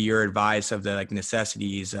 what would be your advice of the like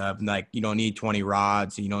necessities of like, you don't need 20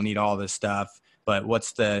 rods, you don't need all this stuff, but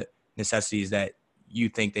what's the necessities that you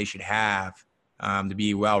think they should have to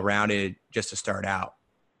be well-rounded just to start out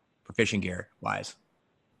for fishing gear wise?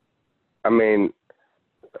 I mean,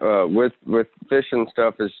 with fishing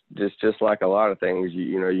stuff is just like a lot of things,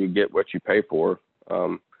 you get what you pay for.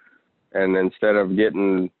 And instead of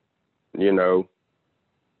getting,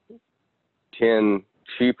 10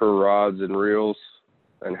 cheaper rods and reels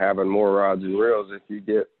and having more rods and reels, if you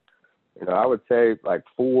get, I would say like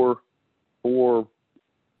four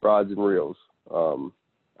rods and reels.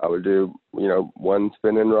 I would do, one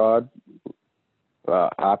spinning rod.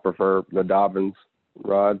 I prefer the Dobbins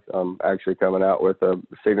rods. I'm actually coming out with a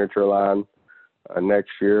signature line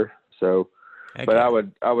next year. So, okay. But I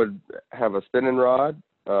would have a spinning rod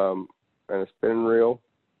and a spinning reel,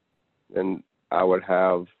 and I would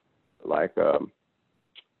have like a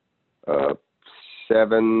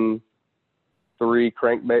 7-3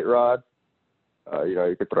 crankbait rod.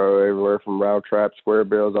 You could throw everywhere from round trap, square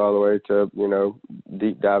bills, all the way to,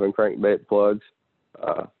 deep diving crankbait plugs.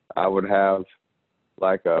 I would have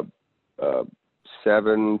like a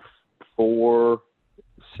 7-4,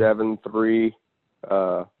 7-3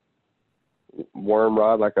 worm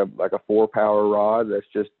rod, like a 4-power rod. That's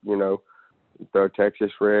just, throw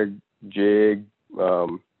Texas rig, jig,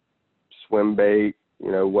 swim bait,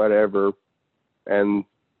 whatever. And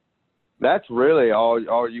that's really all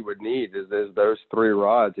you would need is those 3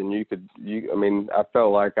 rods. And I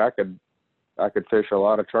felt like I could fish a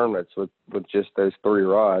lot of tournaments with just those 3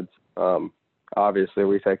 rods. Obviously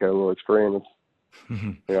we take it a little extreme.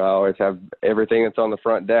 I always have everything that's on the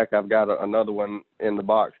front deck. I've got another one in the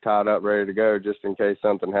box tied up, ready to go just in case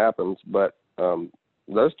something happens. But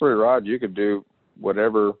those 3 rods, you could do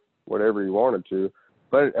whatever you wanted to.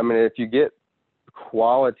 But if you get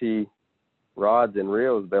quality rods and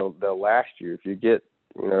reels, they'll last you. If you get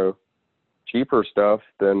cheaper stuff,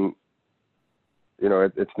 then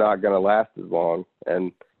it's not going to last as long.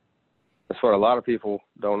 And that's what a lot of people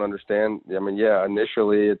don't understand.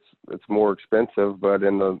 Initially it's more expensive, but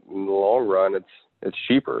in the long run, it's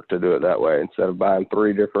cheaper to do it that way. Instead of buying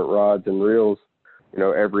 3 different rods and reels,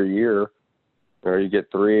 every year, you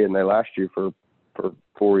get 3 and they last you for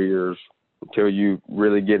 4 years until you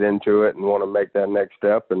really get into it and want to make that next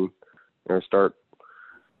step and start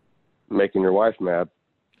making your wife mad.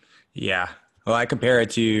 Yeah. Well, I compare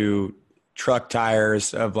it to truck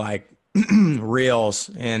tires of like reels,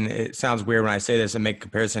 and it sounds weird when I say this and make a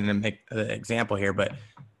comparison and make an example here, but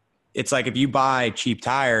it's like if you buy cheap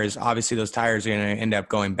tires, obviously those tires are going to end up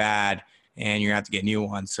going bad and you're going to have to get new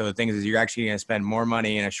ones. So the thing is you're actually going to spend more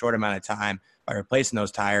money in a short amount of time by replacing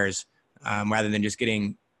those tires rather than just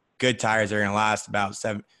getting good tires that are going to last about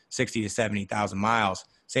 60 to 70,000 miles.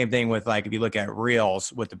 Same thing with like, if you look at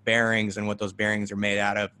reels with the bearings and what those bearings are made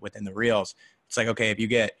out of within the reels, it's like, okay, if you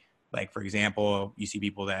get like, for example, you see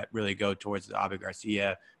people that really go towards the Abu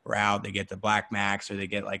Garcia route, they get the Black Max or they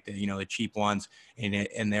get like the, the cheap ones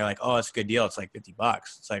and they're like, oh, it's a good deal. It's like $50.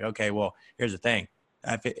 It's like, okay, well, here's the thing.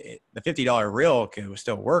 The $50 reel can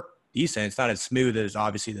still work decent. It's not as smooth as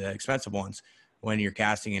obviously the expensive ones when you're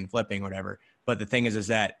casting and flipping or whatever. But the thing is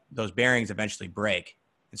that those bearings eventually break.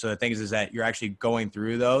 And so the thing is that you're actually going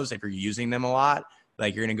through those. If you're using them a lot,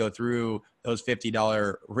 like you're going to go through those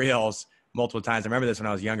 $50 reels multiple times. I remember this when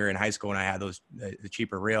I was younger in high school, and I had those, the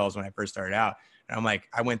cheaper reels when I first started out. And I'm like,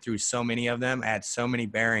 I went through so many of them. I had so many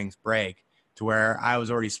bearings break to where I was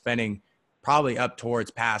already spending probably up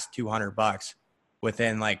towards past $200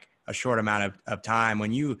 within like a short amount of time.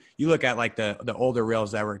 When you look at like the older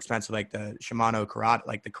reels that were expensive, like the Shimano Corrado,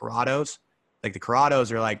 like the Corrados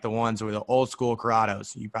are like the ones with the old school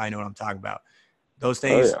Corrados. You probably know what I'm talking about. Those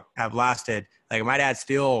things have lasted. Like my dad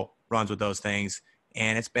still runs with those things,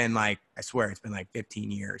 and it's been like, I swear it's been like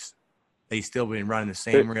 15 years. They still been running the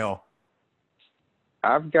same reel.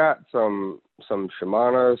 I've got some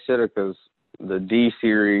Shimano Siticas, the D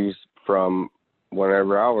series from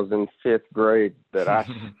whenever I was in 5th grade that I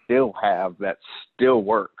still have, that still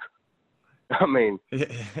work. I mean,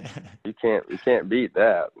 you can't beat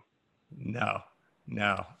that. No.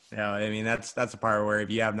 I mean, that's the part where if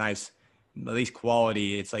you have nice, at least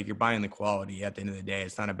quality, it's like you're buying the quality at the end of the day.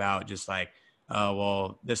 It's not about just like, oh,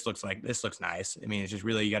 well, this looks nice. I mean, it's just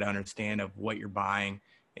really, you got to understand of what you're buying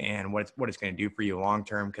and what it's going to do for you long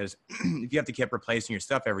term. Because if you have to keep replacing your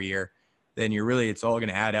stuff every year, then it's all going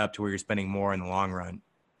to add up to where you're spending more in the long run.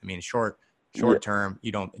 I mean, short term,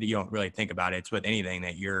 you don't really think about it. It's with anything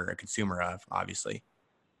that you're a consumer of, obviously.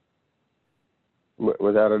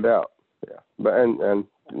 Without a doubt. Yeah. But, and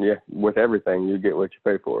yeah, with everything, you get what you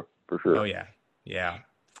pay for sure. Oh yeah. Yeah.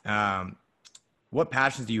 What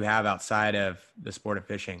passions do you have outside of the sport of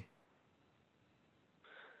fishing?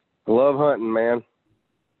 I love hunting, man.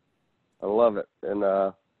 I love it. And,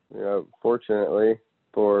 fortunately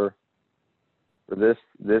for this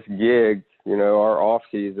gig, our off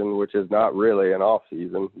season, which is not really an off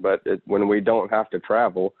season, but when we don't have to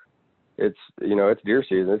travel, it's deer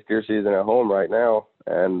season. It's deer season at home right now.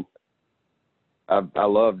 And I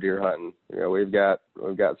love deer hunting. We've got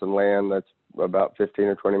some land that's about 15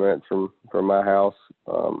 or 20 minutes from my house.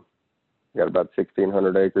 Got about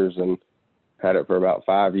 1,600 acres and had it for about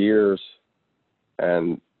 5 years.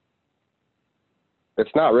 And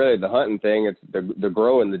it's not really the hunting thing. It's the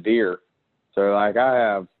growing the deer. So like I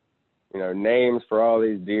have, names for all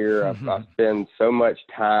these deer. I spend so much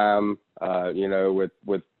time,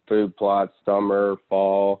 with food plots, summer,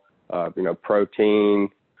 fall, protein,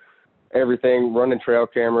 everything, running trail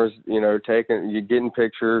cameras, getting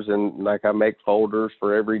pictures, and like I make folders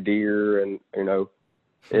for every deer, and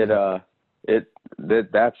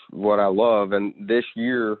that's what I love. And this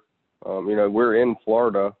year, we're in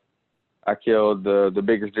Florida. I killed the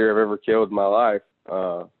biggest deer I've ever killed in my life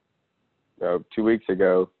 2 weeks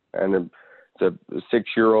ago, and it's a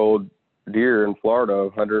 6-year-old deer in Florida,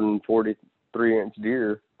 143-inch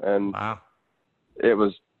deer, and wow. It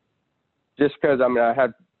was just because I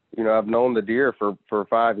had. I've known the deer for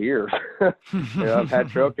 5 years. I've had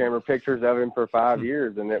trail camera pictures of him for 5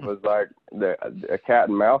 years, and it was like a cat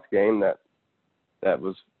and mouse game that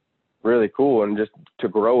was really cool. And just to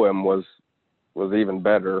grow him was even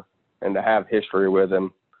better, and to have history with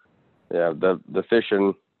him. Yeah, the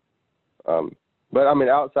fishing. But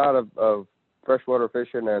outside of freshwater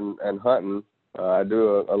fishing and hunting, I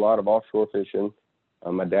do a lot of offshore fishing.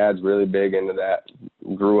 My dad's really big into that.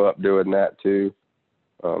 Grew up doing that too.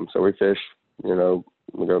 So we fish, we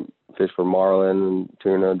go fish for marlin and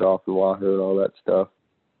tuna, dolphin, wahoo, and all that stuff.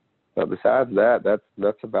 But besides that,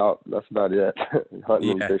 that's about it.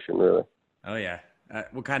 Hunting and fishing, really. Oh yeah.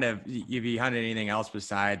 What kind of, have you hunted anything else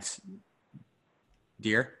besides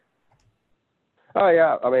deer? Oh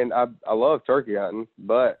yeah. I love turkey hunting,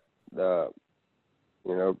 but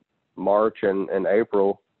March and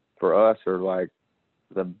April for us are like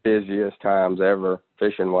the busiest times ever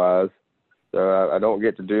fishing wise. So I don't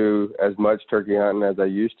get to do as much turkey hunting as I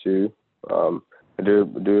used to. I do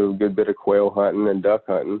a good bit of quail hunting and duck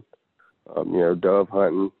hunting, dove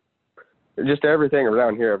hunting, just everything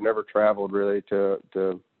around here. I've never traveled really to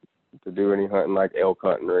do any hunting like elk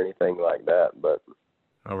hunting or anything like that. But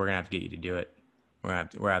we're gonna have to get you to do it. We're gonna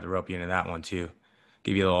have to rope you into that one too.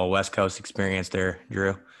 Give you a little West Coast experience there,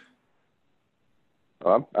 Drew.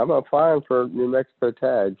 I'm applying for New Mexico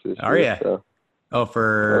tags this year. Are you? So.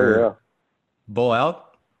 Oh, bull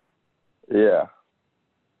elk? Yeah.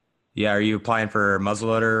 Yeah. Are you applying for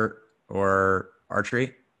muzzleloader or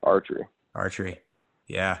archery? Archery.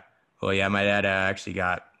 Yeah. Well, yeah, my dad actually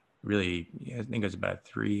got really, I think it was about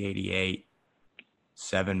 388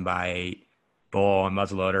 7x8 bull and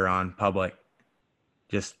muzzleloader on public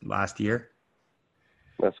just last year.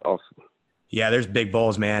 That's awesome. Yeah, there's big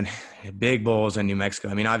bulls, man. Big bulls in New Mexico.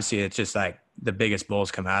 Obviously, it's just like the biggest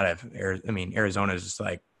bulls come out of Arizona is just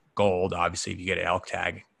like gold, obviously, if you get an elk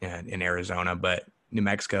tag in Arizona. But New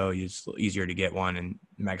Mexico, it's easier to get one in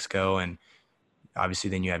New Mexico. And obviously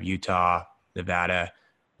then you have Utah, Nevada,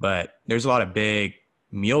 but there's a lot of big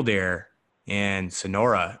mule deer in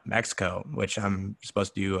Sonora, Mexico, which I'm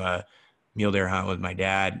supposed to do a mule deer hunt with my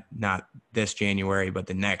dad, not this January, but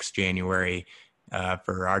the next January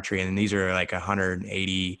for archery. And these are like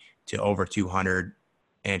 180 to over 200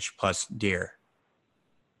 inch plus deer.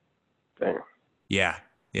 Damn. Yeah.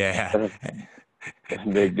 Yeah. That's a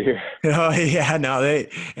big deer. Oh yeah, no,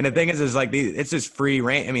 and the thing is like it's just free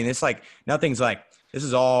range. I mean, it's like nothing's like this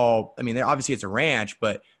is all. I mean, obviously it's a ranch,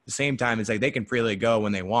 but at the same time, it's like they can freely go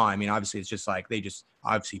when they want. I mean, obviously it's just like they just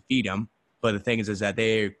obviously feed them. But the thing is that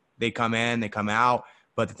they come in, they come out.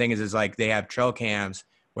 But the thing is like they have trail cams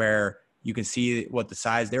where you can see what the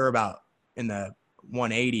size. They were about in the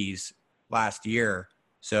 180s last year,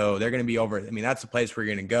 so they're going to be over. I mean, that's the place where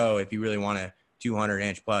you're going to go if you really want to 200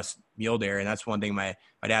 inch plus mule deer. And that's one thing my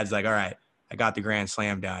dad's like, all right, I got the Grand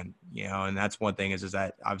Slam done, and that's one thing is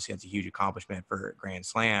that obviously that's a huge accomplishment for Grand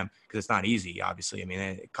Slam because it's not easy, obviously. I mean,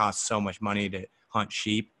 it costs so much money to hunt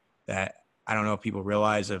sheep that I don't know if people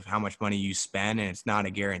realize of how much money you spend, and it's not a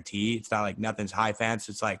guarantee. It's not like nothing's high fence.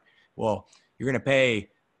 It's like, well, you're going to pay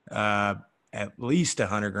at least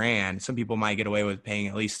 $100,000. Some people might get away with paying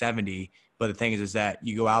at least 70, but the thing is that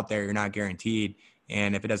you go out there, you're not guaranteed.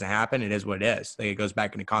 And if it doesn't happen, it is what it is. Like it goes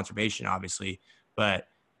back into conservation, obviously. But,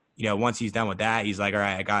 once he's done with that, he's like, all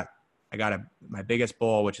right, I got my biggest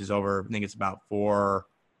bull, which is over, I think it's about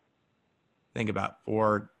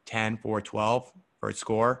 410, 412 for its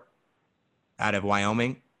score out of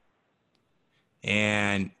Wyoming.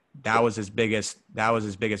 And that was his biggest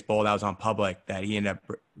bull that was on public that he ended up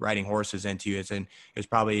riding horses into. It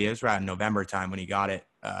was around November time when he got it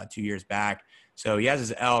 2 years back. So he has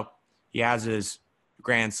his elk, he has his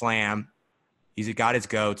Grand Slam, he's got his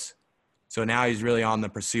goats. So now he's really on the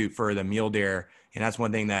pursuit for the mule deer. And that's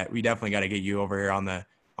one thing that we definitely got to get you over here on the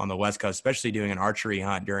West Coast, especially doing an archery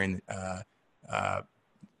hunt during the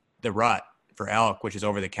rut for elk, which is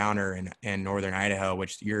over the counter in northern Idaho,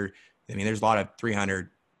 there's a lot of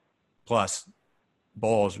 300 plus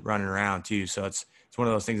bulls running around too. So it's one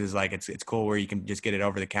of those things is like, it's cool where you can just get it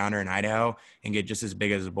over the counter in Idaho and get just as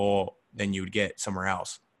big as a bull than you would get somewhere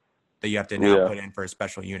else that you have to now put in for a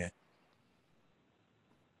special unit.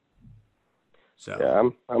 So yeah,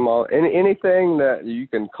 I'm all anything that you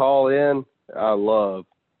can call in. I love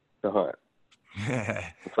to hunt.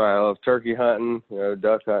 That's why I love turkey hunting,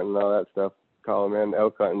 duck hunting, all that stuff. Call them in.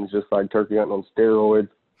 Elk hunting is just like turkey hunting on steroids.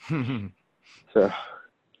 So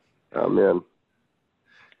I'm in.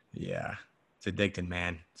 Yeah, it's addicting,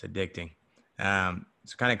 man. It's addicting.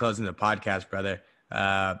 So kind of closing the podcast, brother.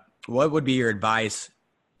 What would be your advice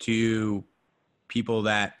to people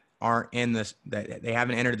that aren't in this, that they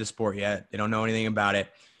haven't entered the sport yet? They don't know anything about it,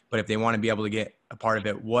 but if they want to be able to get a part of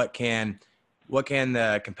it, what can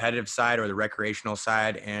the competitive side or the recreational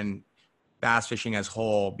side and bass fishing as a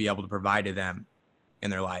whole be able to provide to them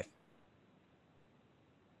in their life?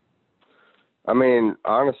 I mean,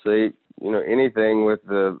 honestly, anything with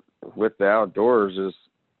the outdoors is,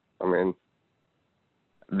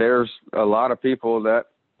 there's a lot of people that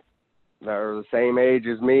are the same age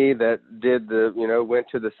as me that did went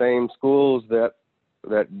to the same schools that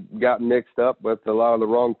got mixed up with a lot of the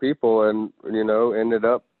wrong people and, ended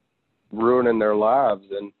up ruining their lives.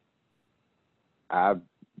 And I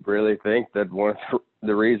really think that one of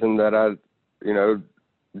the reason that I,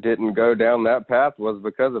 didn't go down that path was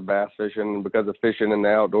because of bass fishing and because of fishing in the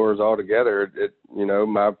outdoors altogether.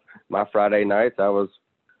 My Friday nights I was,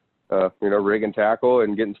 rigging tackle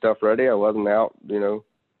and getting stuff ready. I wasn't out,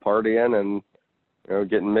 partying and,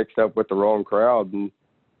 getting mixed up with the wrong crowd. And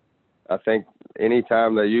I think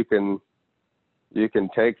anytime that you can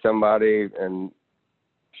take somebody and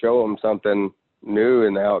show them something new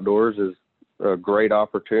in the outdoors is a great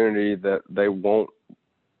opportunity that they won't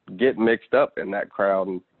get mixed up in that crowd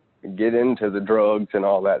and get into the drugs and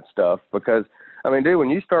all that stuff. Because, dude, when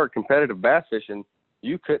you start competitive bass fishing,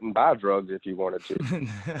 you couldn't buy drugs if you wanted to.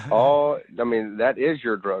 That is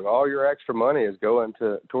your drug. All your extra money is going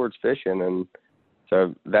towards fishing. And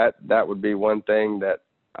so that would be one thing that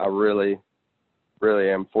I really, really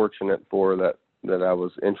am fortunate for that I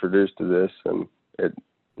was introduced to this, and it,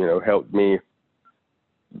 helped me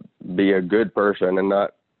be a good person and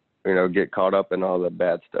not, get caught up in all the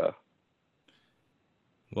bad stuff.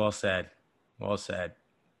 Well said. Well said.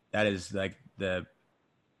 That is like the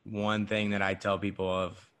one thing that I tell people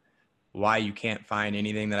of why you can't find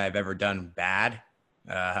anything that I've ever done bad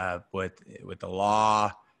with the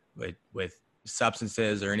law, with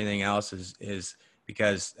substances or anything else is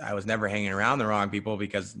because I was never hanging around the wrong people,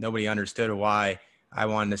 because nobody understood why I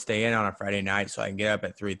wanted to stay in on a Friday night so I can get up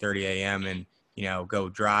at 3:30 a.m. and, go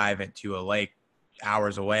drive to a lake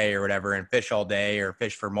hours away or whatever and fish all day or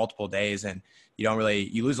fish for multiple days. And you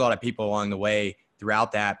lose a lot of people along the way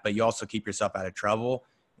throughout that, but you also keep yourself out of trouble.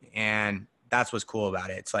 And that's what's cool about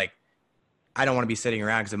it. It's like, I don't want to be sitting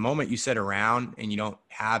around, because the moment you sit around and you don't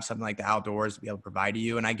have something like the outdoors to be able to provide to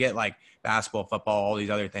you, and I get like basketball, football, all these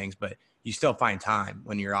other things, but you still find time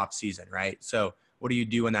when you're off season, right? So what do you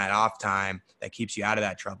do in that off time that keeps you out of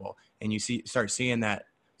that trouble? And you start seeing that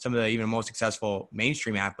some of the even most successful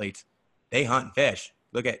mainstream athletes, they hunt and fish.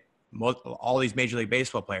 Look at all these Major League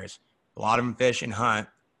Baseball players. A lot of them fish and hunt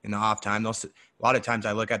in the off time. A lot of times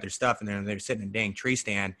I look at their stuff and they're sitting in a dang tree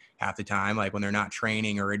stand half the time, like when they're not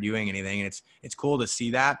training or doing anything. And it's cool to see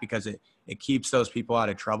that, because it keeps those people out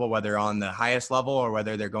of trouble, whether on the highest level or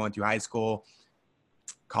whether they're going through high school,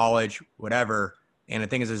 college, whatever. And the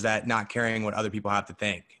thing is that not caring what other people have to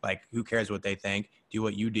think. Like, who cares what they think? Do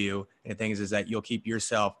what you do. And the thing is that you'll keep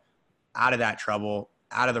yourself out of that trouble,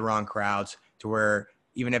 out of the wrong crowds, to where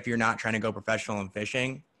even if you're not trying to go professional in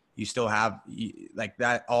fishing, you still have like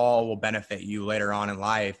that all will benefit you later on in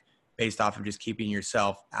life, based off of just keeping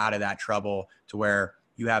yourself out of that trouble, to where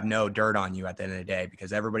you have no dirt on you at the end of the day,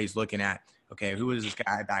 because everybody's looking at, okay, who was this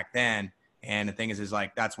guy back then? And the thing is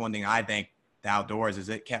like, that's one thing I think the outdoors is,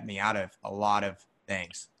 it kept me out of a lot of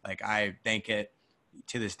things. Like, I thank it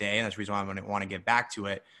to this day. And that's the reason why I'm going to want to get back to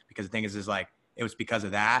it, because the thing is like, it was because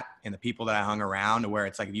of that and the people that I hung around, to where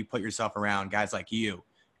it's like, if you put yourself around guys like you,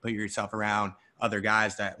 put yourself around other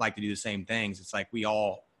guys that like to do the same things, it's like we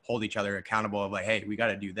all hold each other accountable of like, hey, we got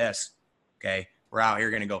to do this. Okay. We're out here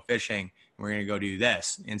going to go fishing and we're going to go do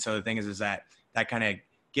this. And so the thing is that kind of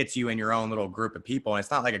gets you in your own little group of people. And it's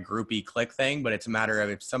not like a groupie clique thing, but it's a matter of,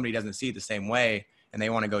 if somebody doesn't see it the same way and they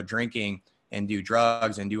want to go drinking and do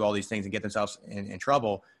drugs and do all these things and get themselves in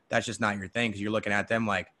trouble, that's just not your thing, because you're looking at them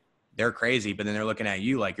like they're crazy, but then they're looking at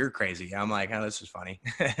you like you're crazy. I'm like, oh, this is funny.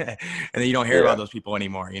 And then you don't hear about those people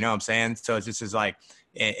anymore. You know what I'm saying? So it's just like,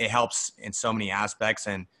 it helps in so many aspects,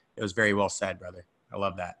 and it was very well said, brother. I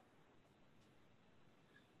love that.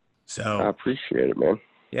 So I appreciate it, man.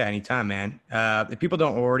 Yeah, anytime, man. If people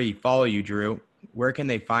don't already follow you, Drew, where can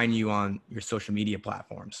they find you on your social media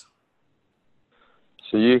platforms?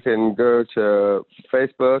 So you can go to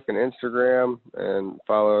Facebook and Instagram and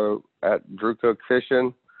follow at Drew Cook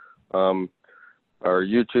Fishing. Our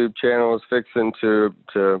YouTube channel is fixing to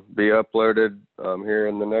be uploaded here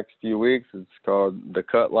in the next few weeks. It's called The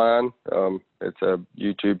Cut Line. It's a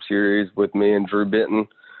YouTube series with me and Drew Benton,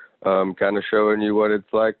 kind of showing you what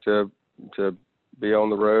it's like to be on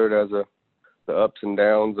the road as the ups and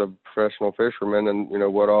downs of professional fishermen,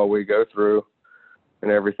 and what all we go through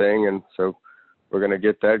and everything. And so we're going to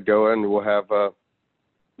get that going. We'll have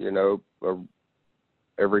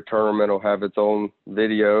every tournament will have its own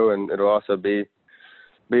video, and it'll also be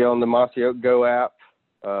on the Mossy Oak Go app.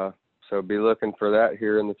 So be looking for that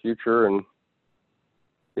here in the future. And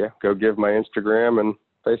go give my Instagram and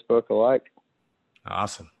Facebook a like.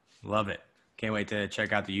 Awesome. Love it. Can't wait to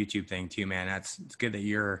check out the YouTube thing too, man. It's good that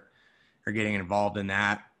you're getting involved in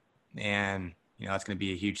that. And, it's going to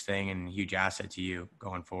be a huge thing and a huge asset to you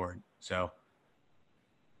going forward. So.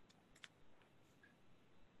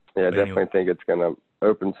 Yeah, I definitely think it's going to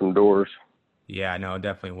open some doors. Yeah, no, it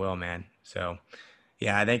definitely will, man. So,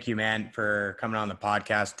 yeah, thank you, man, for coming on the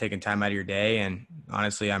podcast, taking time out of your day. And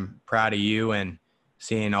honestly, I'm proud of you and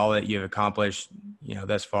seeing all that you've accomplished,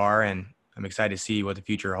 thus far. And I'm excited to see what the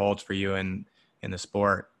future holds for you in the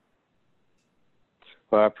sport.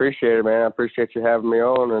 Well, I appreciate it, man. I appreciate you having me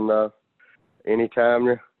on. And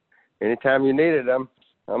anytime you need it,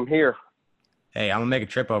 I'm here. Hey, I'm gonna make a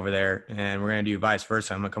trip over there, and we're gonna do vice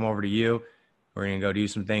versa. I'm gonna come over to you. We're gonna go do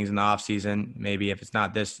some things in the off season. Maybe if it's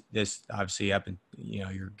not this obviously up and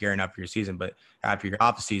you're gearing up for your season, but after your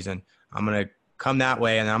off season, I'm gonna come that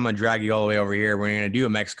way, and then I'm gonna drag you all the way over here. We're gonna do a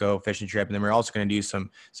Mexico fishing trip, and then we're also gonna do some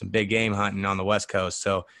big game hunting on the West Coast.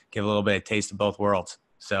 So give a little bit of taste of both worlds.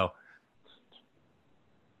 So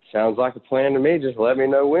sounds like a plan to me. Just let me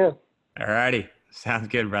know when. All righty, sounds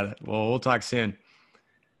good, brother. Well, we'll talk soon.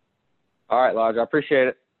 All right, Lodge. I appreciate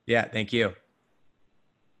it. Yeah, thank you.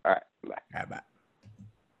 All right, bye. All right, bye.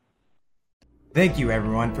 Thank you,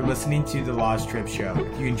 everyone, for listening to the Lodge Trip Show.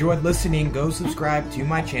 If you enjoyed listening, go subscribe to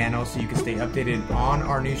my channel so you can stay updated on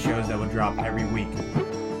our new shows that will drop every week.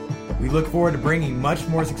 We look forward to bringing much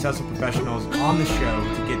more successful professionals on the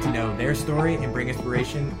show to get to know their story and bring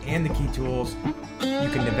inspiration and the key tools you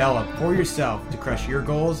can develop for yourself to crush your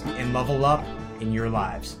goals and level up in your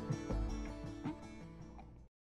lives.